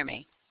can you hear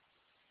me?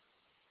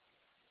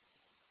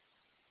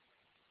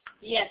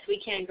 Yes, we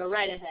can. Go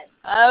right ahead.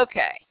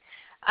 Okay.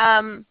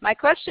 My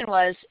question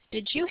was,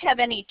 did you have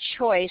any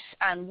choice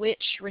on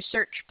which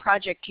research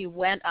project you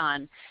went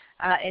on?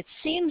 It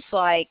seems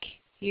like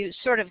you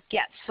sort of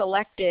get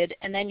selected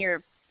and then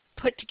you're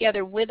put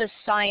together with a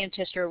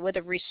scientist or with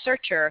a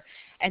researcher,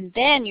 and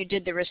then you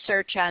did the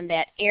research on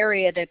that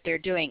area that they're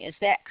doing. Is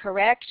that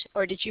correct?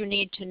 Or did you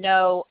need to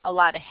know a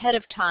lot ahead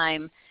of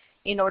time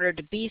in order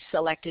to be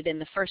selected in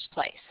the first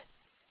place?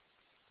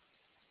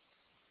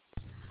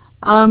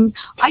 In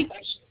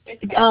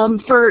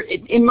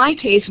my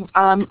case,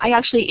 I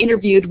actually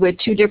interviewed with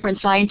 2 different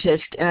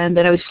scientists, and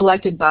then I was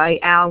selected by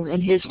Al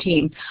and his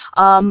team.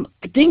 I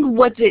think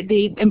what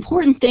the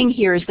important thing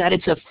here is that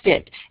it's a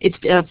fit. It's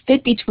a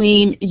fit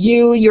between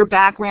you, your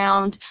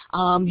background,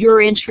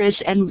 your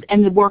interests, and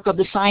the work of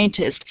the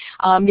scientist.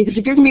 Because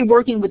if you're going to be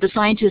working with the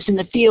scientist in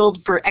the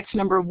field for X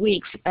number of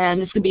weeks,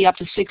 and it's going to be up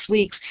to 6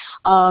 weeks,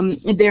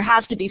 there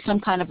has to be some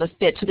kind of a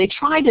fit. So they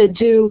try to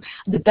do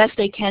the best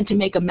they can to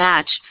make a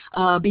match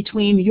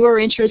between your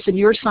interests and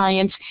your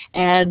science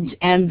and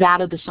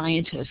that of the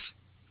scientist.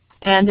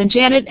 And then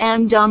Janet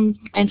and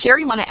Sarah,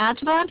 you want to add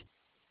to that?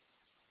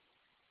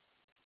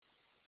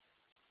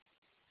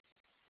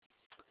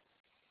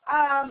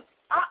 I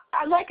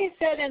like I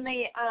said in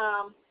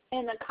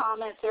the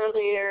comments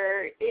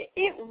earlier,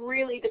 it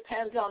really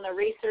depends on the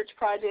research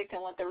project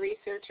and what the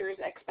researchers'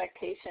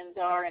 expectations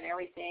are and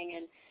everything.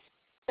 And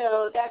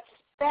so that's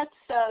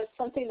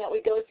something that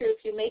we go through.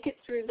 If you make it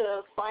through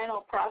the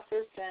final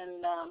process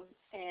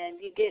and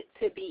you get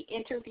to be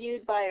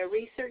interviewed by a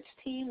research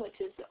team, which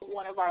is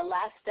one of our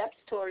last steps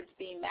towards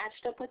being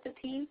matched up with the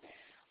team,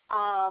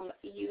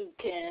 you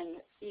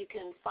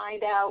can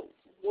find out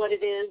what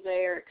it is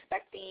they're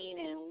expecting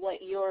and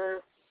what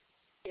your,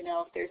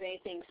 if there's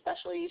anything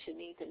special you should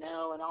need to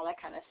know and all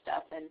that kind of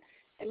stuff.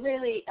 And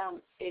really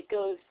it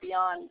goes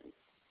beyond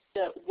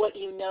what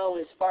you know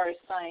as far as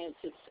science.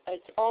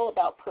 It's all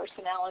about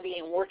personality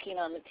and working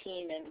on the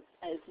team, and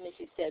as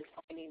Missy said,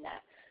 finding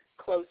that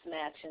close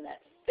match and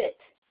that fit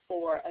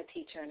for a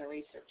teacher and a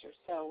researcher.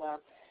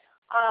 So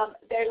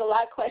there's a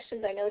lot of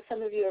questions. I know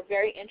some of you are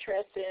very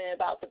interested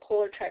about the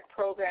PolarTREC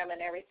program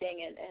and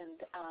everything, and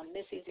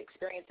Missy's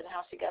experience and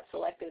how she got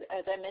selected.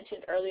 As I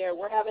mentioned earlier,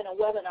 we're having a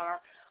webinar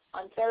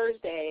on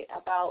Thursday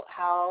about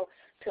how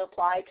to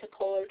apply to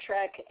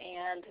PolarTREC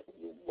and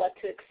what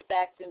to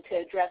expect and to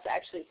address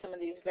actually some of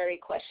these very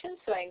questions.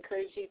 So I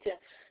encourage you to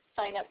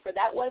sign up for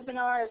that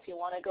webinar if you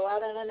want to go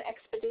out on an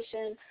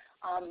expedition.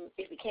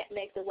 If you can't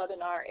make the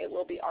webinar, it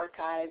will be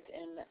archived,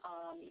 and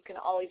you can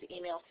always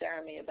email Sarah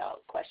and me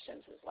about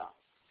questions as well.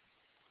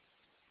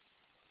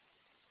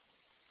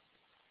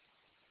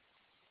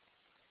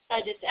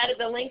 I just added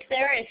the link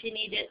there if you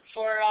need it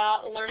for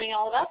learning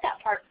all about that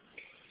part.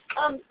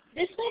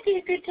 This might be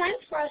a good time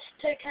for us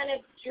to kind of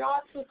draw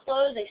to a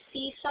close. I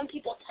see some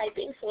people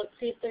typing, so let's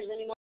see if there's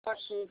any more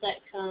questions that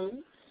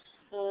come.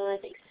 I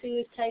think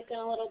Sue is typing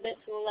a little bit,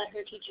 so we'll let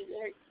her teach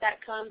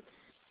that come.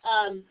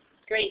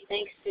 Great,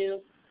 thanks, Sue.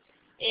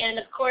 And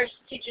of course,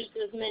 teachers,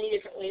 there's many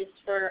different ways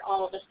for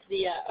all of us to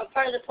be a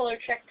part of the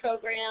PolarTREC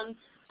program.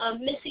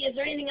 Missy, is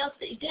there anything else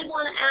that you did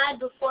want to add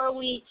before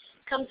we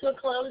come to a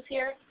close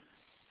here?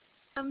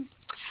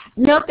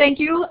 No, thank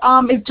you.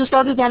 It's just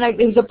other than it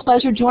was a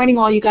pleasure joining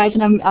all you guys,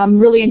 and I'm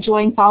really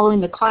enjoying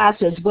following the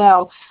class as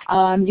well.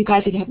 You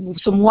guys have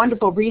some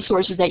wonderful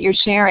resources that you're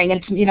sharing,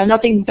 and it's,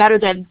 nothing better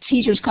than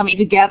teachers coming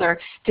together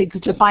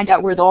to find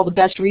out where all the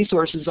best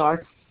resources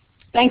are.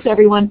 Thanks,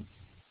 everyone.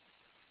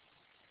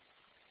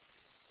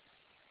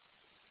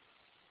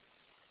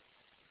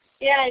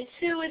 Yeah, and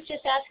Sue was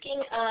just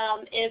asking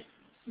if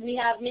we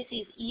have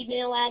Missy's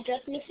email address.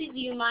 Missy, do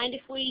you mind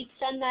if we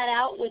send that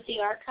out with the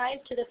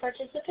archive to the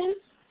participants?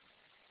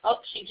 Oh,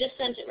 she just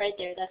sent it right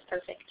there. That's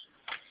perfect.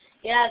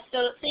 Yeah,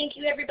 so thank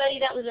you, everybody.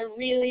 That was a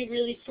really,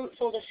 really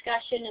fruitful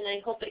discussion, and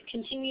I hope it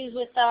continues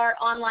with our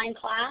online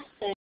class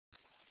and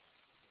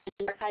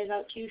archive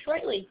out to you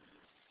shortly.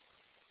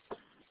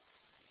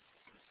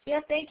 Yeah,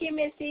 thank you,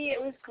 Missy.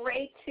 It was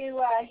great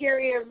to hear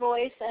your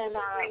voice, and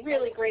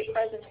really great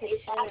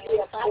presentation.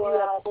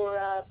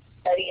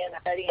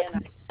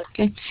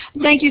 Okay.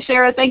 Thank you,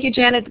 Sarah. Thank you,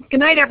 Janet.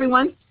 Good night,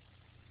 everyone.